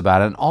all this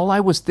about it. And all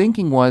I was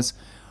thinking was,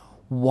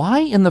 why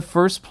in the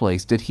first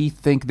place did he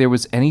think there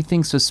was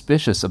anything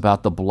suspicious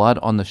about the blood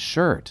on the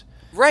shirt?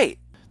 Right.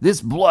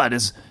 This blood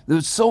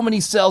there's so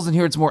many cells in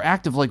here, it's more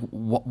active. Like,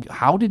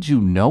 how did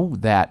you know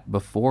that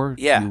before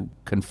you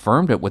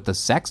confirmed it with the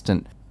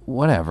sextant?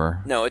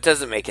 Whatever. No, it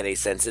doesn't make any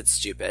sense. It's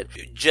stupid.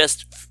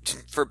 Just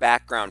for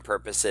background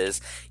purposes,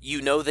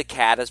 you know the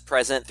cat is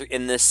present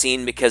in this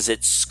scene because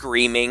it's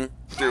screaming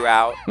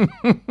throughout.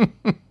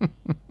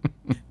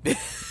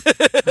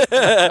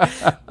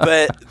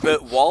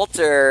 but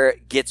Walter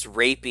gets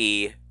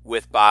rapey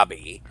with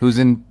Bobby, who's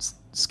in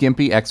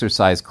skimpy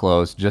exercise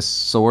clothes,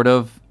 just sort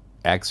of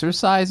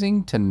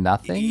exercising to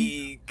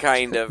nothing.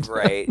 Kind of,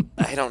 right.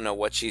 I don't know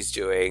what she's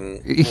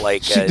doing,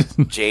 like a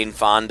Jane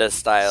Fonda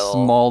style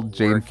small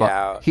Jane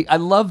Fonda. I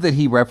love that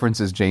he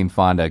references Jane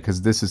Fonda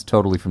because this is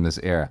totally from this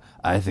era.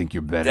 I think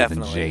you're better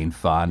than Jane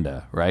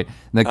Fonda, right?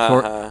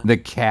 And the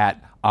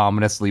cat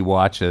ominously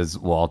watches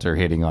Walter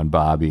hitting on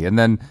Bobby, and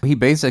then he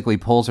basically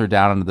pulls her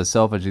down onto the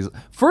sofa.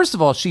 First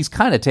of all, she's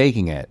kind of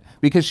taking it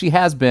because she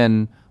has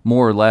been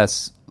more or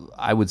less,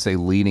 I would say,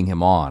 leading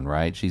him on,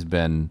 right? She's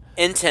been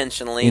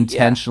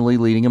intentionally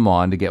leading him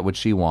on to get what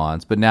she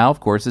wants, but now, of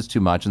course, it's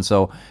too much, and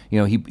so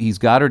he's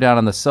got her down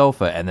on the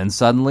sofa, and then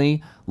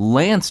suddenly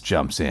Lance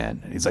jumps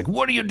in. He's like,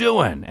 "What are you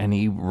doing?" And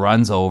he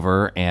runs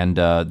over, and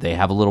they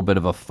have a little bit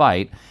of a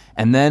fight,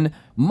 and then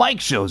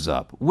Mike shows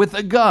up with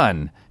a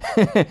gun,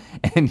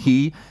 and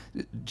he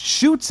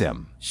shoots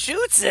him.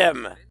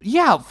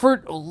 Yeah,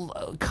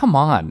 come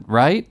on,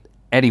 right?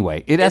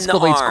 Anyway, it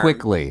escalates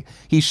quickly.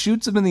 He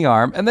shoots him in the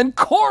arm, and then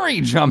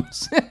Corey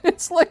jumps in.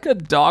 It's like a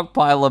dog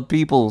pile of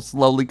people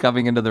slowly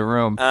coming into the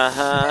room.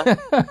 And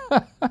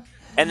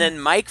then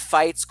Mike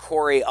fights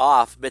Corey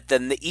off, but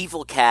then the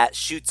evil cat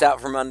shoots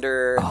out from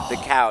under the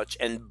couch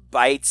and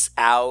bites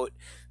out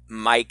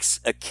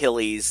Mike's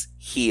Achilles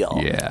heel.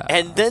 Yeah.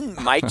 And then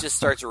Mike just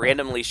starts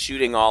randomly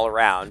shooting all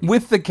around.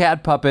 With the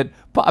cat puppet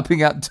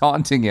popping out,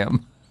 taunting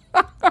him.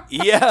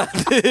 Yeah.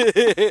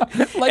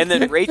 And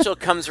then Rachel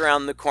comes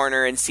around the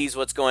corner and sees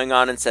what's going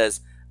on and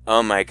says,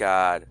 "Oh my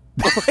God."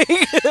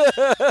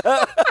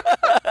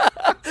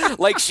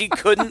 Like she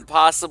couldn't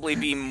possibly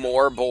be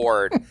more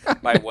bored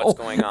by what's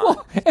going on.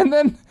 Well, and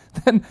then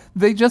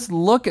they just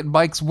look at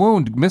Mike's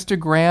wound. Mr.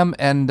 Graham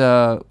and,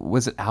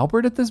 was it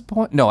Albert at this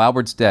point? No,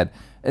 Albert's dead.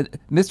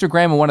 Mr.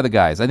 Graham and one of the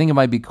guys, I think it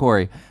might be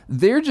Corey,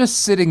 they're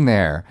just sitting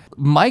there.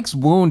 Mike's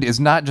wound is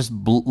not just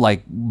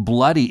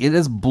bloody, it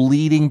is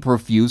bleeding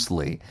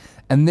profusely.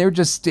 And they're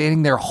just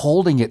standing there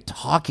holding it,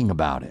 talking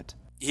about it.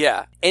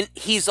 Yeah. And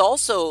he's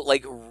also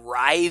like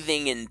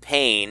writhing in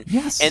pain.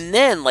 Yes. And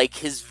then like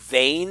his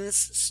veins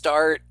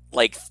start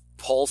like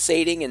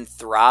pulsating and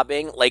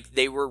throbbing. Like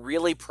they were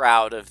really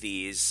proud of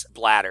these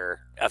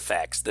bladder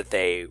effects that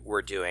they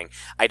were doing.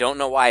 I don't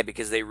know why,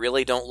 because they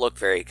really don't look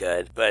very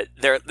good, but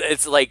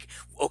it's like,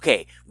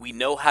 okay, we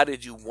know how to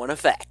do one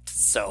effect,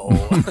 so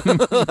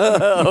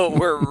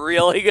we're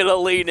really gonna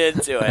lean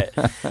into it.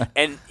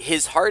 And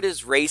his heart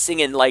is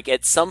racing, and like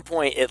at some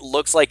point it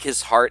looks like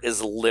his heart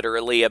is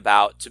literally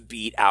about to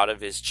beat out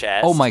of his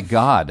chest. Oh my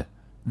God.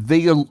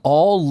 They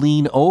all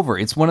lean over.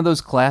 It's one of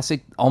those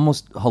classic,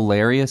 almost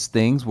hilarious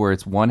things where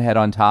it's one head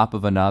on top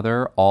of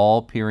another,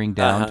 all peering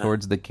down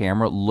towards the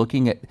camera,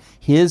 looking at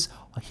his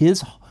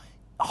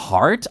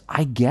heart,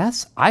 I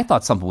guess. I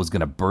thought something was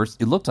going to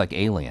burst. It looked like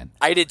Alien.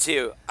 I did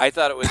too. I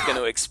thought it was going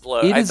to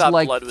explode. It I is thought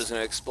like blood was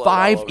going to explode.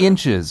 5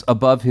 inches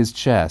above his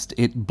chest.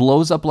 It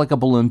blows up like a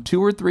balloon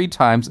 2 or 3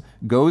 times,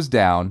 goes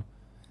down.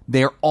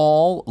 They're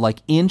all like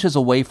inches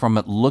away from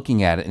it,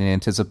 looking at it in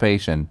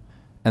anticipation.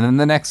 And then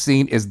the next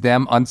scene is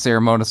them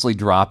unceremoniously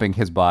dropping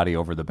his body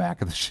over the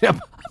back of the ship.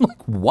 I'm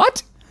like,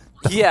 what?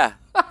 Yeah.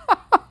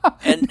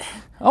 And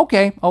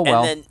okay. Oh,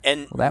 well.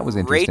 And Well, that was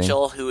interesting.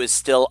 Rachel, who is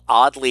still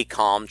oddly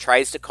calm,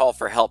 tries to call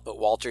for help, but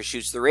Walter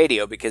shoots the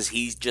radio because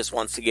he just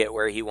wants to get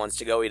where he wants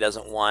to go. He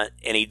doesn't want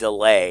any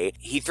delay.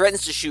 He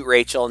threatens to shoot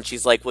Rachel, and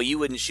she's like, well, you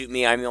wouldn't shoot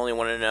me. I'm the only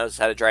one who knows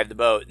how to drive the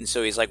boat. And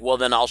so he's like, well,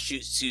 then I'll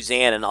shoot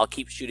Suzanne, and I'll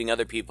keep shooting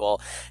other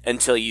people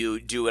until you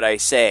do what I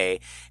say.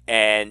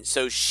 And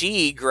so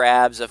she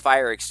grabs a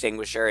fire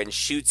extinguisher and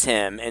shoots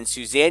him, and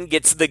Suzanne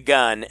gets the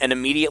gun and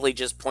immediately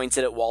just points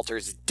it at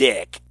Walter's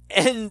dick.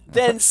 And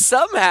then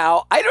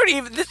somehow,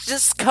 this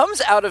just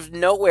comes out of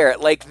nowhere.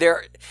 Like,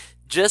 they're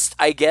just,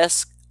 I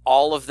guess,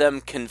 all of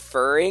them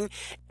conferring.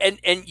 And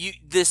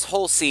this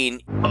whole scene.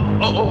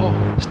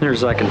 As near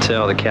as I can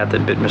tell, the cat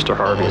that bit Mr.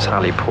 Harvey is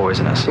highly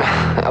poisonous.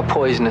 A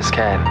poisonous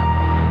cat.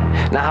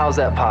 Now, how's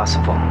that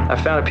possible?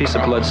 I found a piece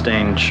of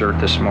blood-stained shirt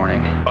this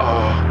morning.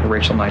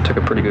 Rachel and I took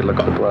a pretty good look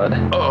at the blood.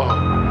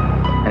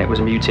 And it was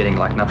mutating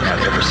like nothing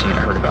I've ever seen or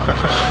heard about.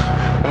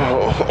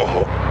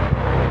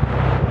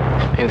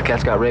 Maybe the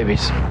cat's got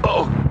rabies.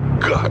 Oh,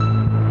 God.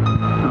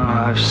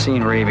 I've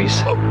seen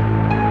rabies.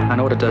 I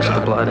know what it does to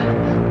the blood.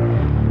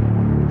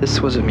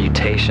 This was a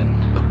mutation.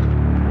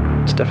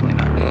 It's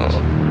definitely not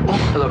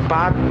rabies. Look,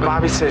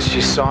 Bobby says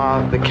she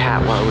saw the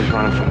cat while it was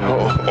running from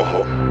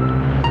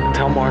home.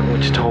 Tell Martin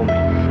what you told me.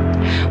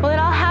 Well, it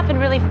all happened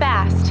really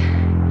fast.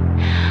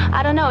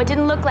 I don't know. It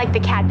didn't look like the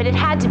cat, but it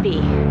had to be.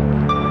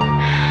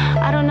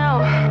 I don't know.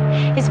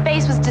 His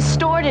face was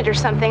distorted or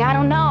something. I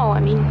don't know. I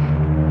mean,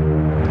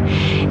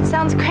 it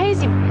sounds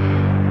crazy.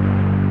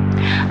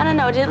 I don't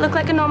know. Did it look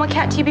like a normal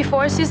cat to you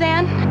before,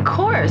 Suzanne? Of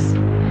course.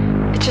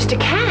 It's just a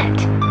cat.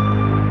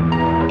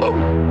 Oh,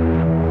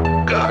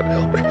 God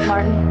help me.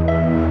 Martin,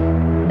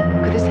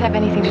 could this have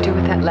anything to do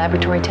with that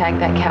laboratory tag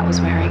that cat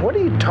was wearing? What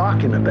are you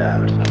talking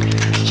about?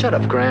 Shut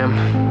up,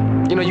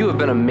 Graham. You know, you have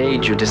been a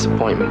major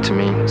disappointment to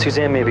me.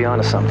 Suzanne may be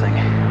onto something.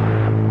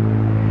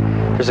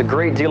 There's a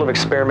great deal of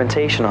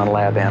experimentation on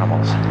lab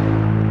animals.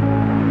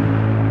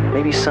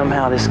 Maybe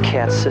somehow this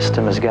cat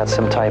system has got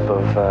some type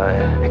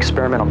of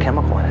experimental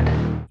chemical in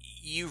it.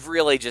 You've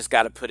really just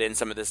got to put in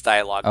some of this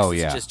dialogue. Oh,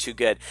 yeah. It's just too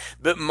good.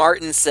 But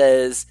Martin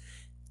says,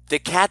 the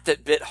cat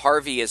that bit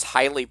Harvey is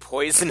highly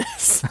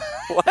poisonous.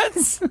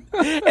 What?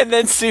 And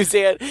then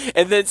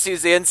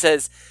Suzanne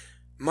says,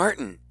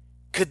 Martin,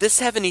 could this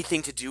have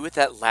anything to do with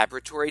that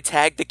laboratory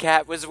tag the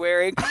cat was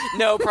wearing?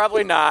 No,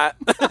 probably not.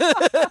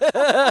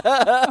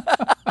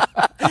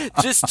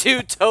 Just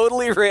two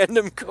totally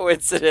random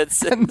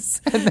coincidences.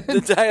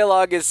 The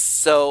dialogue is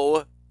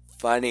so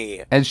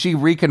funny. And she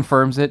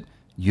reconfirms it.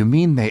 You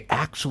mean they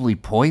actually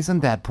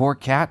poisoned that poor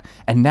cat,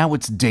 and now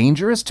it's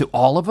dangerous to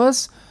all of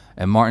us?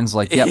 And Martin's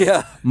like, yep.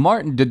 Yeah.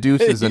 Martin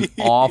deduces an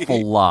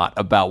awful lot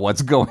about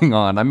what's going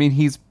on. I mean,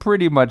 he's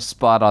pretty much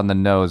spot on the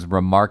nose,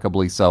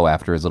 remarkably so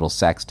after his little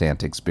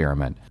sextant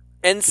experiment.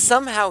 And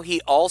somehow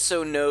he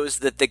also knows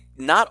that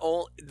not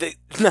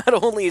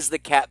only is the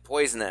cat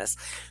poisonous,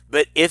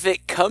 but if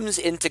it comes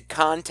into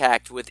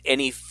contact with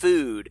any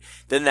food,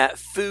 then that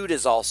food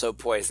is also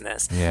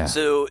poisonous. Yeah.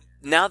 So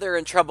now they're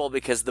in trouble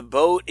because the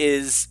boat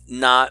is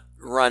not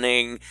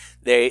running.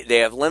 They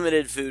have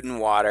limited food and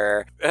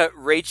water.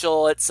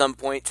 Rachel at some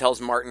point tells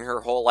Martin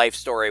her whole life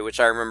story, which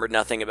I remember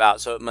nothing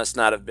about, so it must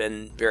not have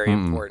been very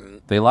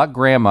important. They lock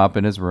Graham up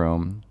in his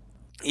room.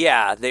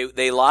 Yeah,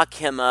 they lock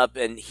him up,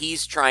 and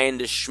he's trying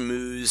to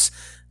schmooze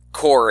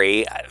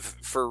Corey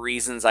for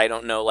reasons I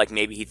don't know, like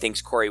maybe he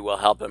thinks Corey will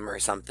help him or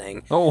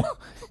something. Oh,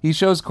 he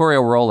shows Corey a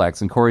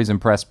Rolex, and Corey's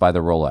impressed by the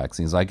Rolex.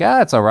 He's like,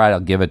 it's all right, I'll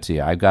give it to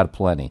you. I've got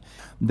plenty.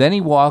 Then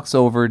he walks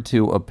over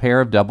to a pair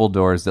of double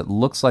doors that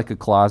looks like a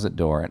closet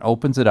door and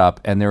opens it up,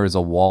 and there is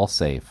a wall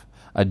safe,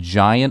 a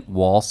giant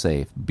wall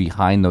safe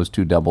behind those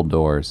two double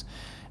doors.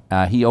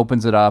 He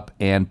opens it up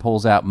and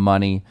pulls out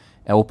money,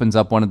 opens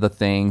up one of the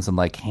things and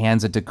like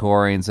hands it to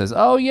Corey and says,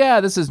 oh yeah,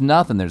 this is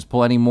nothing. There's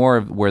plenty more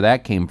of where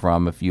that came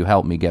from if you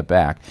help me get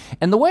back.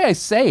 And the way I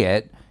say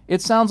it,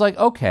 it sounds like,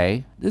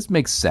 okay, this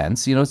makes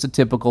sense. You know, it's a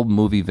typical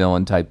movie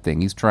villain type thing.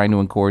 He's trying to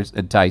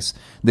entice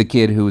the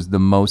kid who's the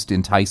most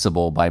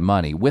enticable by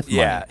money with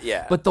money.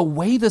 Yeah. But the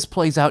way this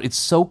plays out, it's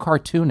so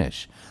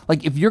cartoonish.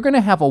 Like, if you're going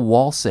to have a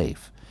wall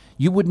safe,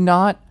 you would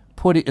not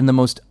put it in the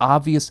most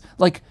obvious,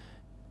 like,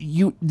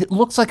 it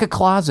looks like a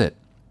closet.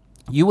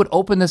 You would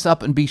open this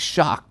up and be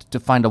shocked to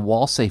find a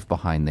wall safe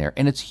behind there,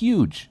 and it's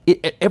huge.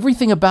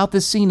 Everything about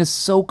this scene is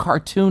so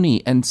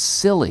cartoony and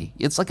silly.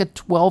 It's like a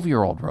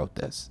 12-year-old wrote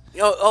this.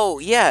 Oh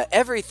yeah,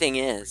 everything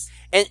is.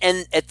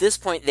 And at this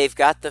point, they've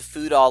got the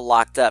food all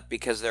locked up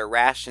because they're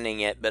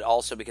rationing it, but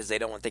also because they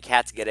don't want the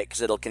cat to get it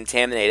because it'll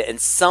contaminate it. And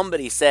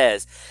somebody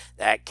says,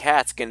 that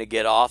cat's going to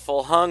get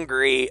awful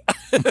hungry.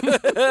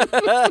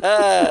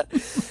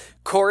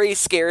 Corey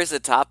scares a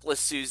topless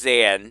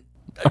Suzanne.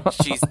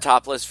 She's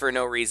topless for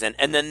no reason.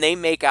 And then they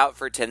make out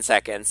for 10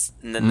 seconds,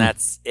 and then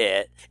that's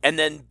it. And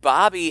then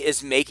Bobby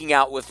is making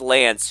out with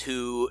Lance,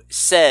 who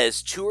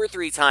says 2 or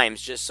 3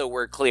 times, just so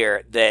we're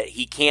clear, that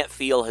he can't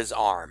feel his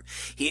arm.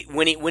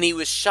 When he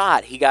was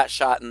shot, he got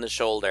shot in the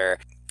shoulder.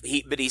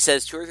 But he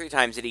says 2 or 3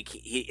 times that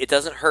it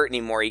doesn't hurt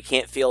anymore. He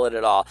can't feel it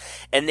at all.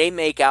 And they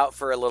make out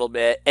for a little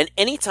bit. And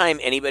anytime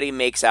anybody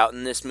makes out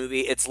in this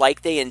movie, it's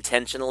like they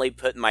intentionally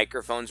put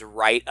microphones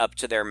right up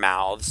to their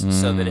mouths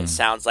so that it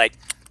sounds like...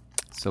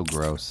 So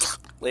gross.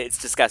 It's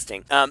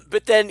disgusting.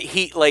 But then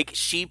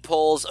she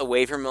pulls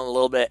away from him a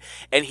little bit,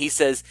 and he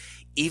says,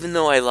 even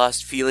though I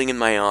lost feeling in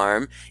my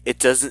arm, it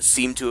doesn't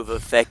seem to have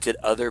affected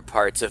other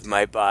parts of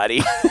my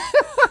body.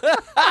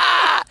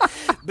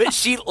 But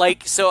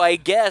so I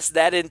guess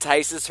that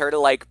entices her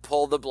to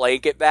pull the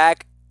blanket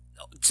back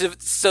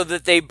so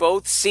that they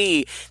both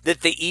see that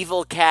the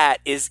evil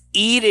cat is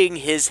eating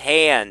his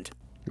hand.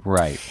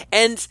 Right.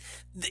 And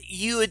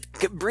you had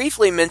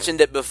briefly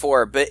mentioned it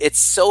before, but it's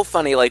so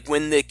funny.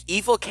 When the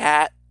evil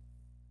cat,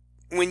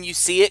 when you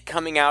see it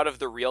coming out of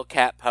the real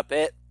cat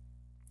puppet,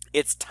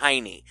 it's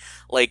tiny.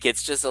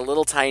 It's just a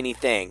little tiny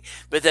thing.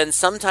 But then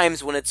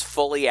sometimes when it's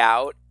fully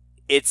out,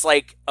 it's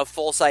like a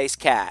full-size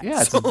cat.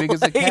 Yeah, it's as big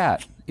as a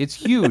cat. It's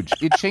huge.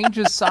 It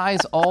changes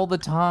size all the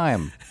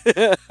time.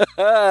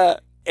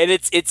 And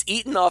it's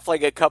eaten off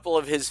a couple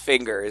of his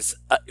fingers.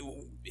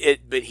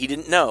 But he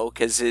didn't know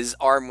because his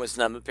arm was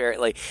numb,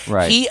 apparently.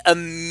 Right. He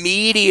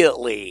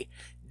immediately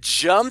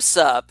jumps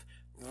up,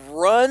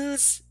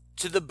 runs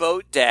to the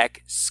boat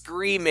deck,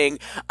 screaming,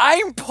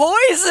 I'm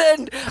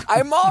poisoned!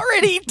 I'm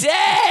already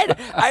dead!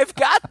 I've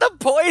got the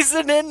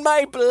poison in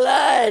my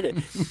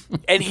blood!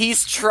 And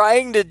he's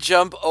trying to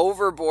jump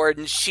overboard,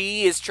 and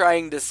she is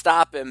trying to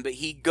stop him, but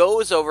he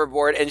goes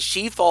overboard, and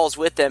she falls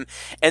with him,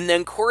 and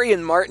then Corey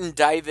and Martin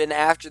dive in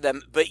after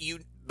them,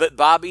 but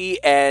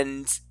Bobby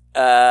and...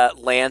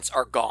 Lance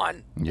are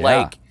gone.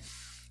 Yeah.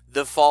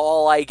 The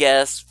fall, I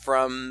guess,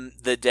 from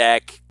the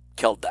deck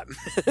killed them.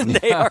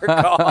 They are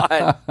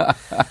gone.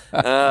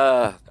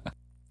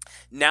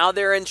 Now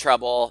they're in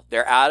trouble.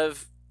 They're out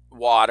of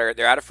water.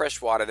 They're out of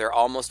fresh water. They're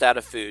almost out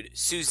of food.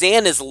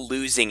 Suzanne is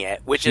losing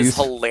it, which is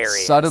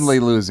hilarious. Suddenly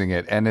losing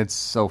it, and it's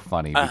so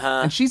funny.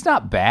 And she's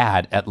not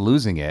bad at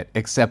losing it,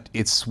 except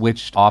it's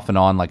switched off and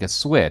on like a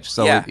switch,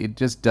 so it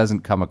just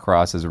doesn't come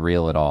across as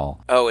real at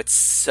all. Oh, it's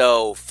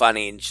so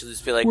funny. And she'll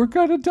just be like, we're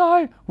gonna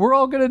die. We're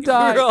all gonna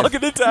die. We're all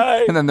gonna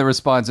die. And then the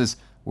response is,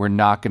 we're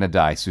not gonna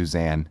die,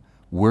 Suzanne.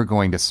 We're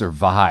going to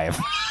survive.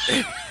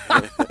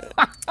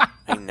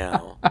 I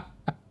know.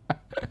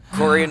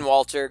 Corey and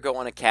Walter go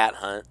on a cat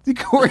hunt.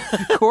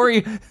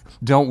 Corey,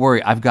 don't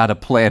worry, I've got a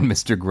plan,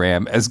 Mr.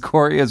 Graham. As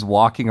Corey is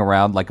walking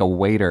around like a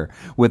waiter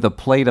with a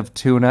plate of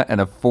tuna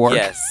and a fork.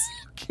 Yes.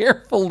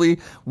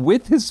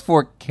 With his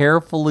fork,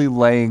 carefully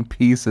laying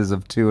pieces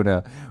of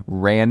tuna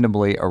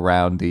randomly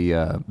around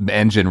the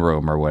engine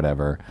room or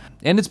whatever.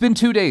 And it's been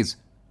 2 days,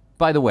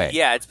 by the way.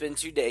 Yeah, it's been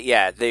 2 days.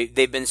 Yeah,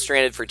 they've been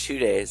stranded for 2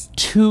 days.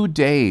 2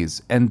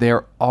 days, and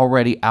they're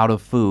already out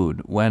of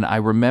food. When I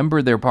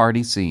remember their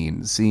party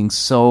scene, seeing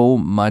so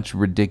much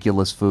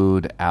ridiculous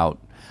food out.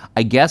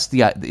 I guess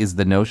is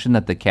the notion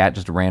that the cat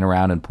just ran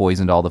around and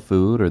poisoned all the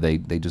food, or they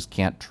just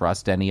can't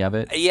trust any of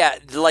it? Yeah,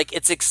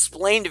 it's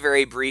explained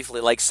very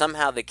briefly,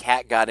 somehow the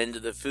cat got into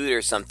the food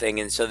or something,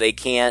 and so they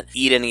can't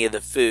eat any of the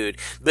food.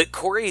 But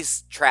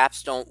Corey's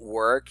traps don't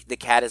work. The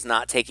cat is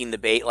not taking the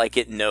bait,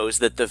 it knows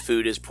that the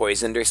food is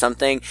poisoned or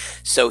something.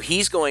 So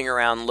he's going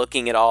around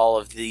looking at all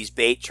of these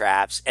bait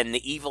traps, and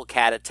the evil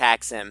cat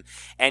attacks him,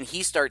 and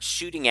he starts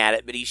shooting at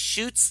it, but he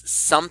shoots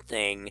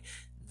something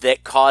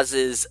that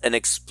causes an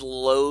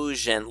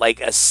explosion,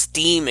 a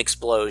steam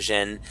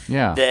explosion.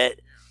 Yeah.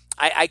 That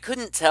I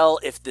couldn't tell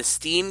if the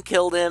steam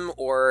killed him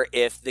or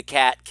if the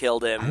cat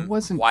killed him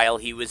while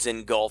he was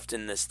engulfed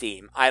in the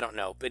steam. I don't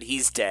know, but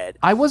he's dead.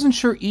 I wasn't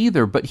sure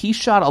either, but he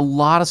shot a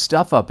lot of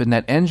stuff up in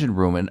that engine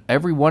room, and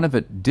every one of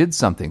it did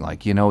something.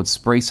 It'd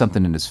spray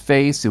something in his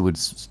face, it would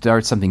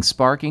start something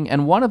sparking,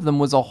 and one of them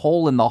was a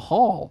hole in the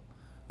hull,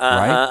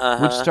 right?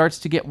 Which starts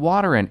to get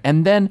water in.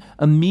 And then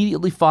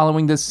immediately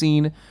following this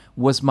scene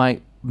was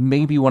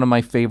maybe one of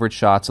my favorite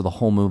shots of the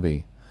whole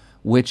movie,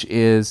 which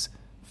is,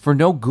 for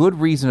no good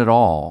reason at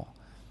all,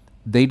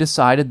 they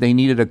decided they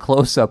needed a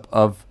close-up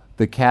of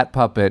the cat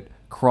puppet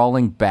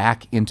crawling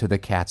back into the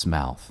cat's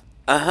mouth.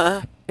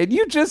 And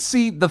you just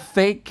see the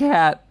fake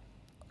cat,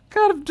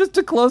 kind of just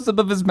a close-up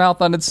of his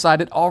mouth on its side.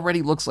 It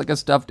already looks like a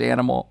stuffed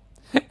animal.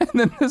 And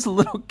then this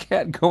little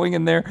cat going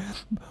in there,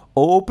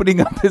 opening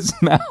up his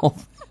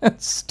mouth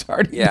and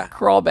starting to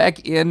crawl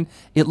back in.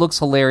 It looks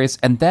hilarious.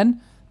 And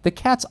then the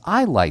cat's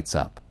eye lights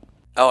up.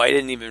 Oh, I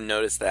didn't even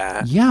notice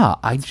that. Yeah,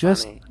 I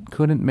just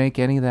couldn't make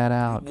any of that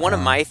out. One of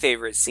my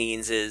favorite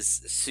scenes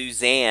is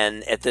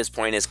Suzanne, at this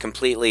point, is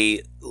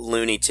completely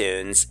Looney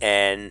Tunes,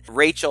 and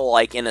Rachel,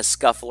 like in a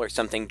scuffle or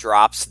something,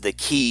 drops the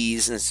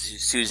keys, and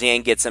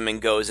Suzanne gets them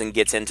and goes and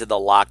gets into the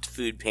locked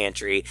food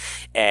pantry,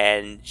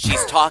 and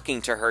she's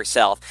talking to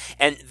herself,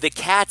 and the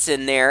cat's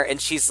in there, and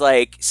she's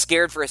like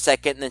scared for a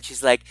second, and then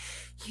she's like,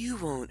 "You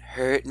won't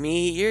hurt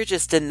me. You're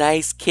just a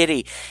nice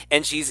kitty."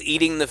 And she's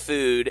eating the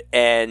food,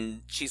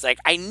 and she's like,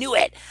 "I knew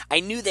it.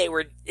 I knew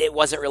it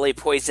wasn't really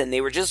poison.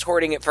 They were just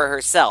hoarding it for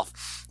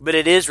herself. But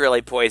it is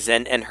really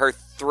poison." And her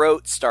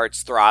throat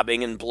starts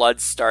throbbing, and blood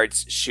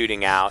starts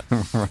shooting out.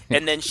 Right.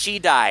 And then she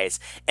dies.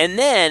 And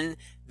then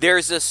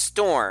there's a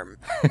storm,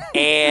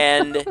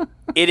 and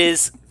it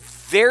is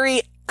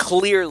very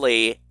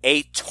clearly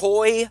a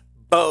toy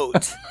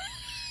boat.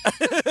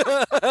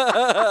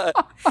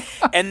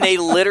 And they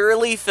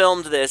literally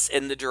filmed this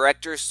in the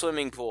director's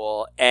swimming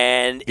pool,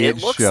 and it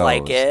looks shows.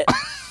 like it.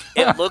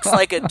 It looks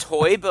like a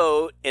toy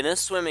boat in a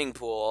swimming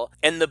pool,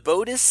 and the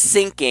boat is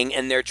sinking,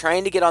 and they're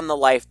trying to get on the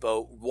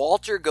lifeboat.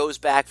 Walter goes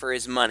back for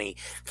his money.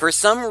 For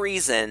some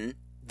reason,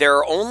 there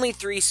are only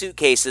 3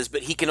 suitcases,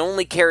 but he can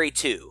only carry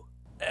 2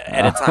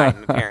 at a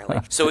time,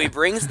 apparently. So he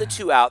brings the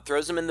 2 out,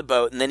 throws them in the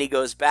boat, and then he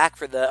goes back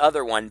for the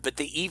other one, but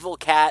the evil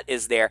cat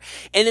is there.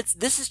 And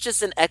this is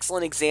just an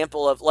excellent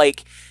example of,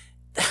 like,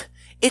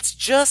 it's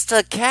just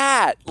a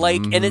cat,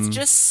 like, and it's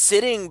just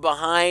sitting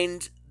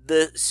behind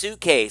the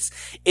suitcase.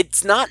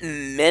 It's not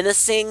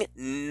menacing,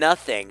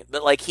 nothing,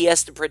 but like he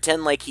has to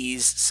pretend like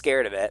he's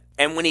scared of it.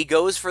 And when he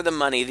goes for the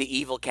money, the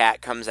evil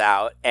cat comes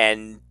out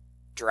and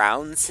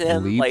drowns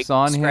him, leaps like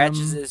on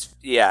scratches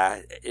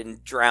him.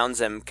 and drowns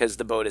him because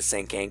the boat is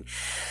sinking.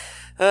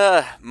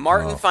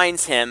 Martin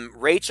finds him.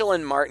 Rachel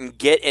and Martin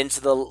get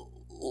into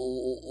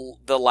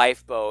the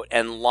lifeboat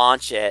and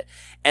launch it,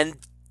 and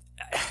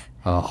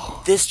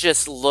this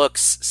just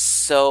looks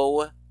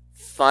so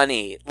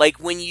funny. Like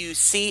when you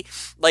see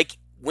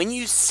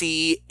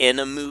in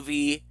a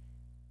movie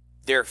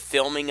they're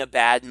filming a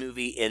bad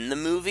movie in the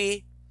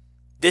movie,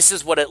 this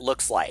is what it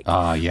looks like.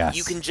 Yes.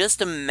 You can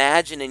just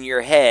imagine in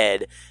your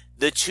head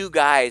the 2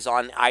 guys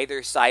on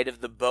either side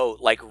of the boat,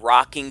 like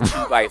rocking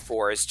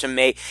 2x4s to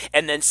make,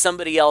 and then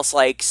somebody else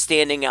like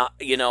standing out,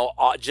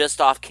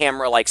 just off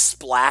camera, like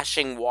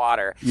splashing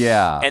water.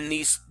 Yeah. And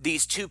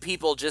these 2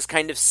 people just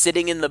kind of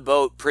sitting in the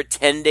boat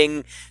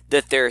pretending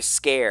that they're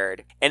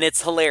scared, and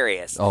it's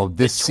hilarious. Oh,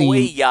 this the toy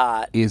scene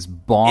yacht is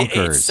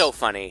bonkers. It's so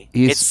funny.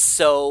 It's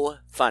so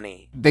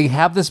funny. They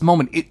have this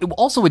moment.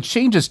 It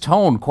changes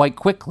tone quite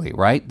quickly,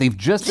 right? They've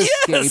just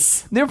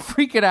escaped. They're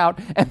freaking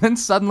out. And then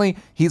suddenly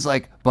he's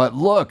like, "But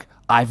look,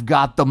 I've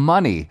got the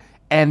money."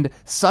 And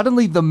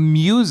suddenly the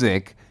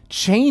music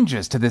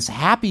changes to this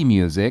happy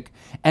music.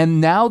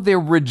 And now they're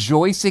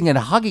rejoicing and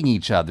hugging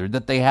each other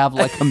that they have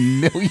like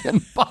 $1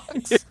 million.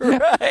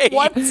 Right.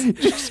 What?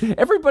 Just,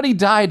 everybody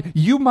died.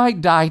 You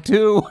might die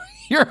too.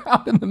 You're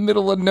out in the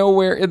middle of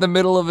nowhere, in the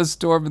middle of a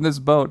storm in this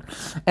boat.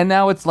 And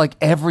now it's like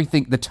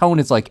everything, the tone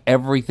is like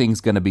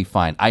everything's going to be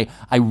fine. I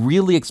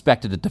really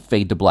expected it to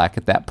fade to black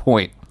at that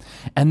point.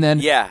 And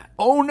then,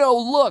 oh no,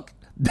 look,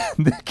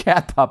 the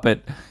cat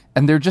puppet.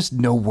 And there are just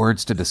no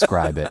words to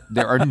describe it.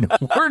 There are no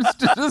words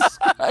to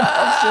describe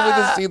how silly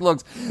the scene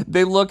looks.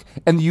 They look,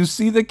 and you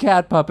see the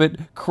cat puppet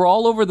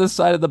crawl over the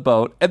side of the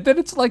boat, and then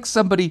it's like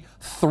somebody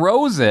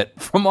throws it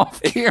from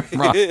off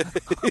camera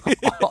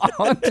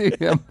onto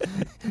him.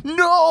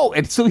 No!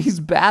 And so he's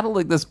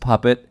battling this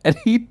puppet, and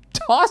he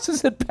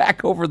tosses it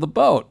back over the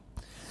boat.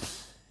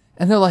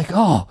 And they're like,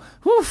 "Oh,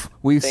 whew,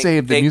 we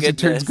saved. The music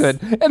turns good."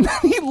 And then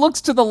he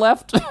looks to the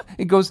left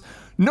and goes,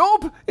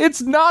 "Nope,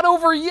 it's not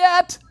over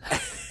yet." And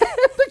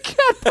the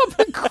cat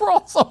puppet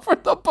crawls over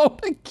the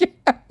boat again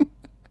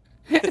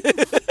and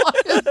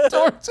flies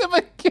towards him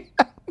again.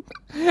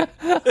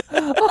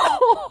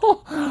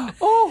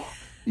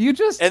 You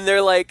just... And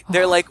they're like,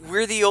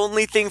 "We're the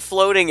only thing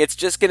floating. It's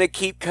just going to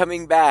keep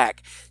coming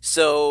back."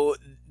 So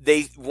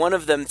one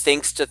of them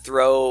thinks to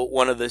throw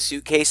one of the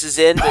suitcases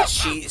in, but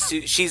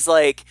she's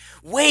like,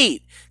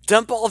 "Wait,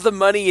 dump all the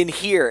money in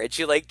here." And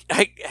she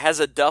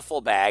has a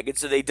duffel bag, and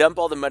so they dump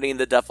all the money in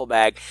the duffel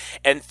bag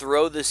and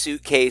throw the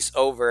suitcase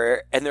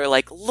over, and they're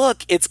like,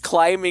 "Look, it's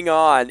climbing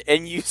on."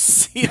 And you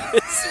see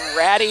this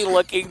ratty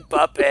looking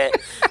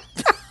puppet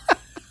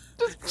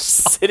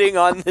sitting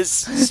on this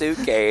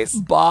suitcase,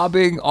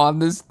 bobbing on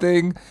this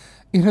thing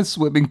in a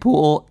swimming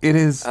pool. It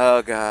is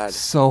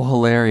so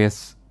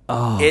hilarious.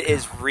 Oh, it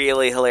is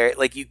really hilarious.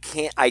 Like, you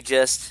can't, I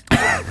can't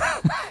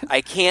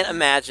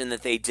imagine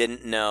that they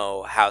didn't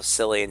know how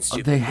silly and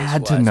stupid they this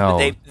had was. to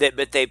know.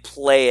 But they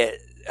play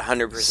it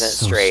 100%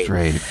 straight.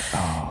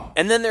 Oh.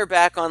 And then they're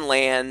back on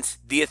land.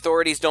 The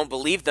authorities don't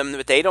believe them,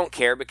 but they don't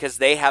care because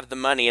they have the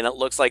money, and it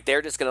looks like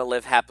they're just going to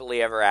live happily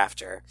ever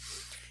after.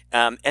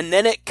 And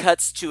then it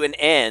cuts to an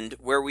end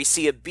where we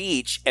see a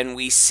beach, and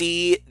we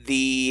see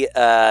the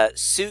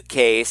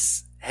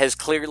suitcase has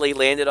clearly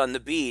landed on the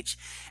beach,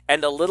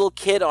 and a little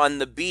kid on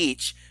the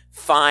beach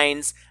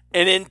finds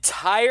an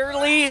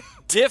entirely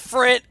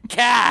different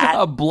cat.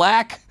 A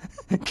black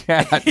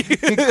cat.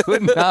 It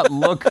could not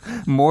look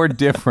more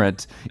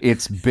different.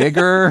 It's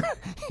bigger,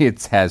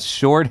 it has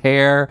short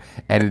hair,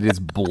 and it is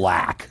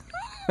black.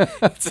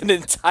 It's an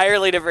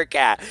entirely different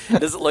cat. It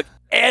doesn't look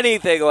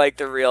anything like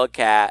the real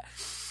cat.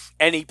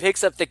 And he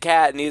picks up the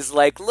cat and he's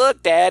like,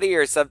 "Look, Daddy,"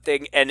 or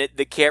something. And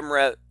the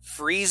camera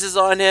freezes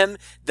on him,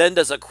 then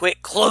does a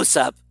quick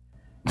close-up.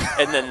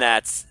 And then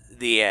that's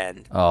the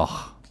end.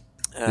 Oh,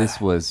 this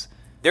was...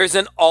 There's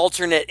an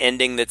alternate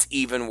ending that's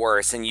even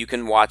worse, and you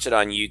can watch it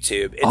on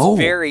YouTube. It's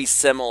very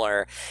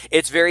similar.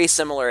 It's very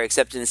similar,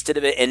 except instead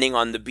of it ending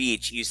on the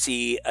beach, you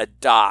see a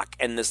dock,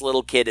 and this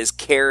little kid is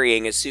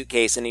carrying a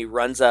suitcase, and he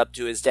runs up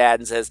to his dad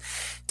and says,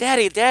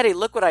 "Daddy, Daddy,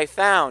 look what I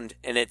found."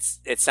 And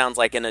it sounds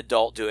like an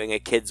adult doing a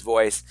kid's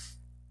voice.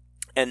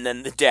 And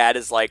then the dad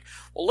is like,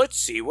 "Well, let's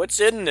see what's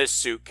in this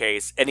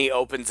suitcase." And he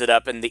opens it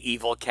up, and the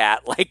evil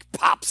cat,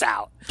 pops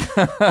out.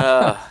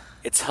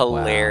 It's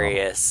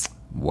hilarious.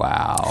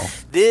 Wow.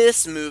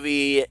 This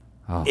movie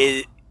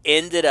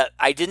ended up...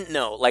 I didn't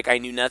know. I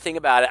knew nothing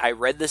about it. I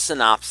read the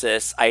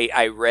synopsis.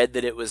 I read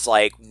that it was,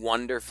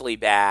 wonderfully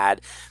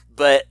bad.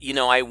 But,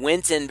 I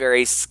went in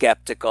very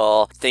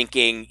skeptical,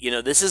 thinking,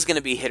 this is going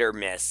to be hit or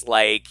miss.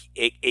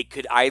 It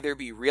could either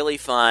be really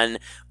fun,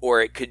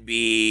 or it could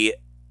be...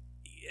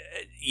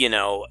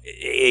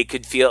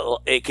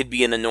 it could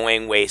be an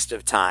annoying waste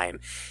of time.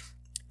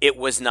 It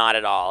was not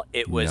at all.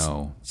 It was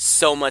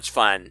so much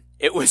fun.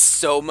 It was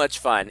so much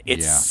fun.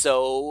 It's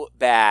so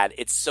bad.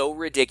 It's so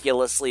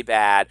ridiculously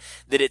bad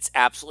that it's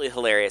absolutely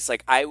hilarious.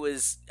 I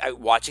was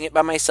watching it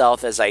by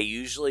myself, as I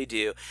usually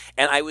do,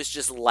 and I was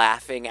just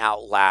laughing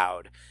out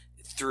loud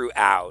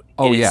throughout.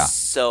 It is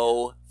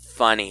so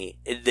funny.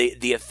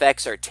 The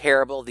effects are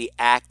terrible. The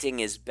acting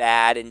is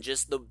bad, and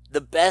just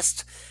the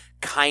best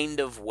kind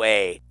of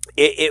way.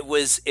 It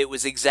was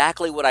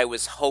exactly what I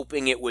was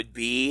hoping it would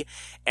be,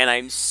 and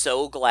I'm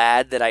so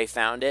glad that I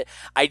found it.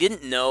 I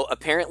didn't know.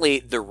 Apparently,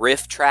 the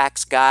Riff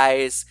Tracks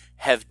guys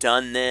have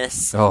done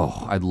this.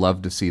 Oh, I'd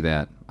love to see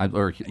that.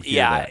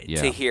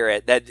 To hear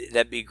it.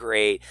 That'd be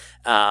great.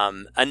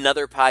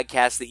 Another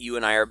podcast that you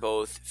and I are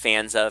both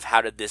fans of,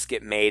 How Did This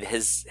Get Made,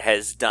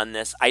 has done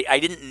this. I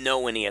didn't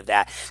know any of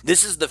that.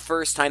 This is the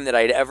first time that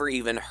I'd ever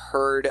even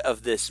heard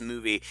of this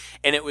movie,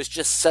 and it was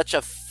just such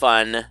a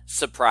fun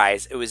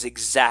surprise. It was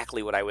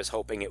exactly what I was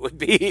hoping it would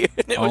be.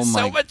 And it was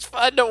so much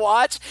fun to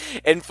watch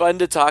and fun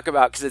to talk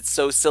about because it's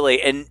so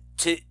silly. And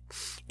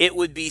it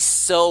would be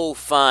so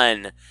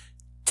fun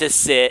to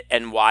sit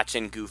and watch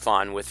and goof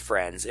on with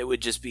friends. It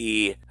would just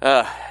be,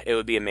 it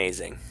would be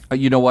amazing.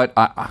 You know what?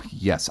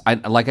 Yes.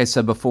 Like I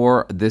said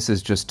before, this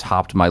has just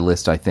topped my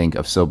list, I think,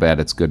 of so bad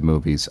it's good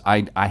movies.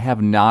 I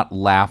have not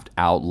laughed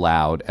out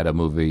loud at a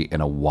movie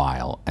in a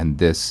while, and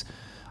this,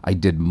 I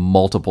did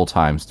multiple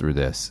times through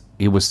this.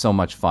 It was so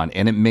much fun,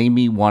 and it made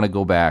me want to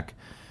go back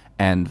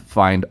and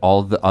find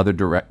all the other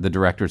the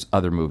director's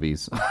other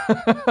movies.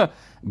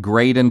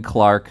 Graydon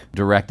Clark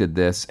directed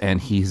this,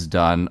 and he's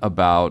done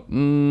about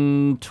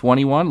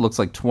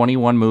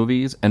 21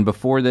 movies. And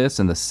before this,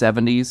 in the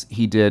 70s,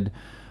 he did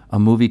a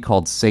movie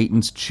called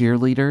Satan's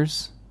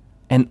Cheerleaders.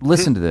 And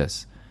listen to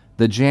this.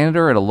 The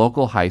janitor at a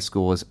local high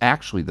school is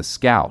actually the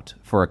scout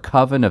for a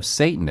coven of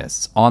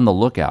Satanists on the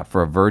lookout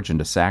for a virgin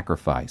to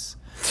sacrifice.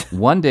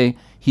 One day,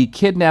 he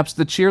kidnaps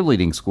the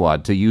cheerleading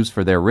squad to use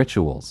for their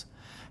rituals.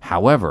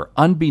 However,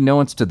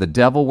 unbeknownst to the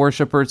devil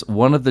worshippers,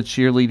 one of the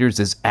cheerleaders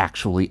is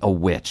actually a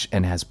witch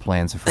and has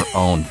plans of her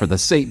own for the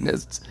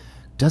Satanists.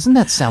 Doesn't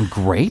that sound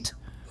great?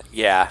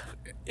 Yeah,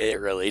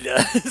 it really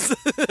does.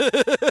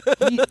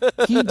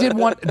 he did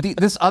one.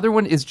 This other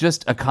one is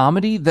just a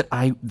comedy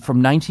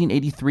from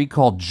 1983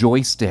 called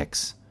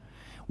Joysticks.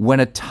 When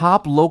a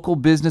top local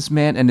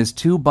businessman and his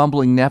two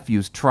bumbling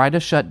nephews try to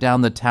shut down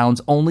the town's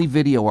only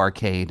video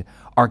arcade,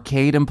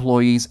 arcade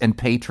employees and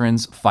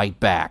patrons fight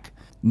back.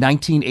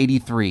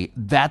 1983.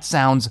 That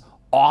sounds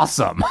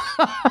awesome.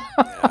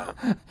 Yeah.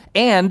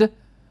 And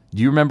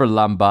do you remember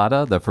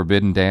Lambada, the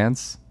Forbidden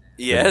Dance?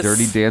 Yes. The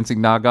Dirty Dancing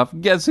knockoff.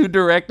 Guess who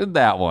directed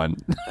that one?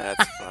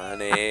 That's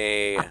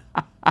funny.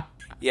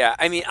 Yeah,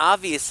 I mean,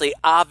 obviously,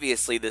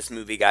 this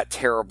movie got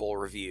terrible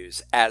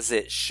reviews, as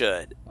it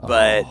should.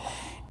 But,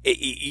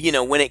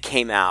 when it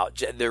came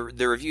out, the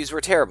reviews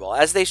were terrible,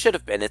 as they should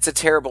have been. It's a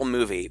terrible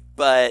movie.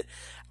 But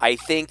I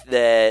think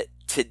that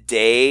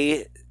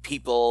today...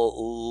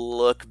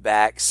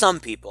 some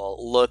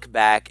people look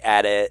back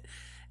at it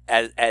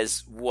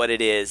as what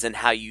it is and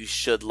how you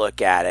should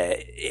look at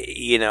it.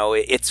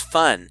 It's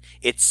fun.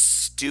 It's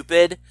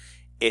stupid.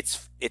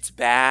 It's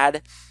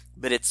bad,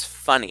 but it's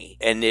funny.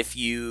 And if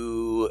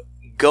you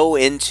go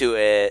into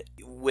it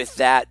with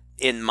that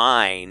in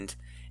mind,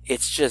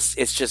 it's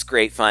just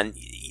great fun.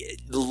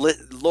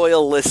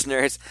 Loyal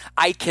listeners,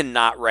 I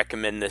cannot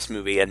recommend this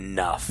movie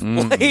enough.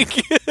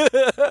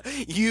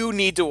 You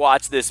need to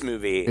watch this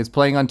movie. It's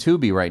playing on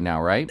Tubi right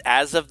now, right?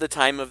 As of the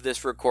time of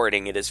this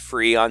recording, it is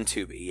free on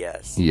Tubi,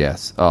 yes.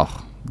 Yes.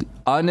 Oh,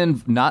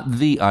 not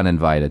The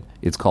Uninvited.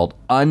 It's called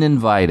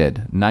Uninvited.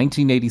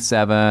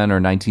 1987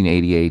 or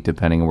 1988,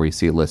 depending on where you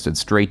see it listed.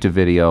 Straight to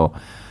video.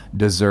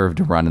 deserve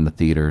to run in the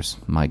theaters.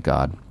 My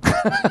God.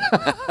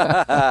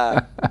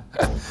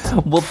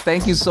 Well,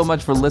 thank you so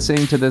much for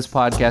listening to this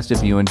podcast.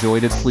 If you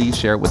enjoyed it, please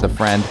share it with a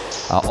friend.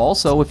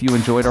 Also, if you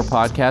enjoyed our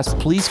podcast,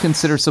 please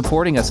consider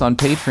supporting us on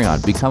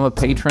Patreon. Become a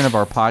patron of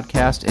our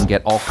podcast and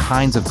get all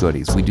kinds of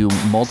goodies. We do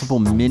multiple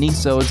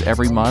mini-sodes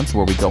every month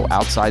where we go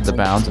outside the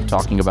bounds of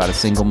talking about a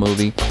single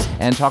movie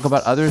and talk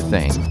about other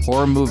things.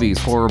 Horror movies,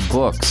 horror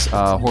books,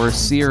 horror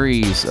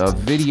series,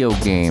 video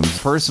games,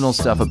 personal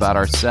stuff about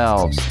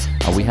ourselves.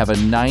 We have a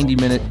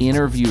 90-minute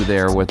interview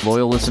there with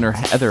loyal listener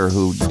Heather,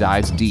 who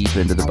dives deep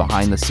into the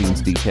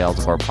behind-the-scenes details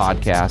of our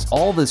podcast.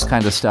 All this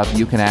kind of stuff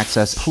you can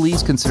access.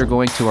 Please consider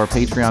going to our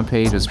Patreon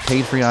page. It's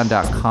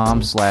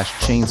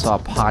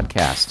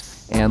patreon.com/chainsawpodcast.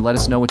 And let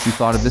us know what you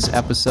thought of this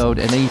episode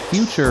and any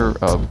future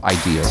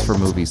ideas for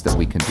movies that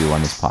we can do on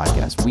this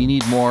podcast. We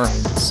need more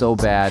so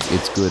bad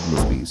it's good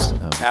movies.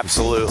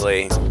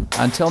 Absolutely.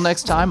 Until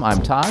next time,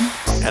 I'm Todd.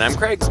 And I'm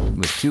Craig.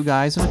 With two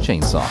guys and a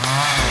chainsaw.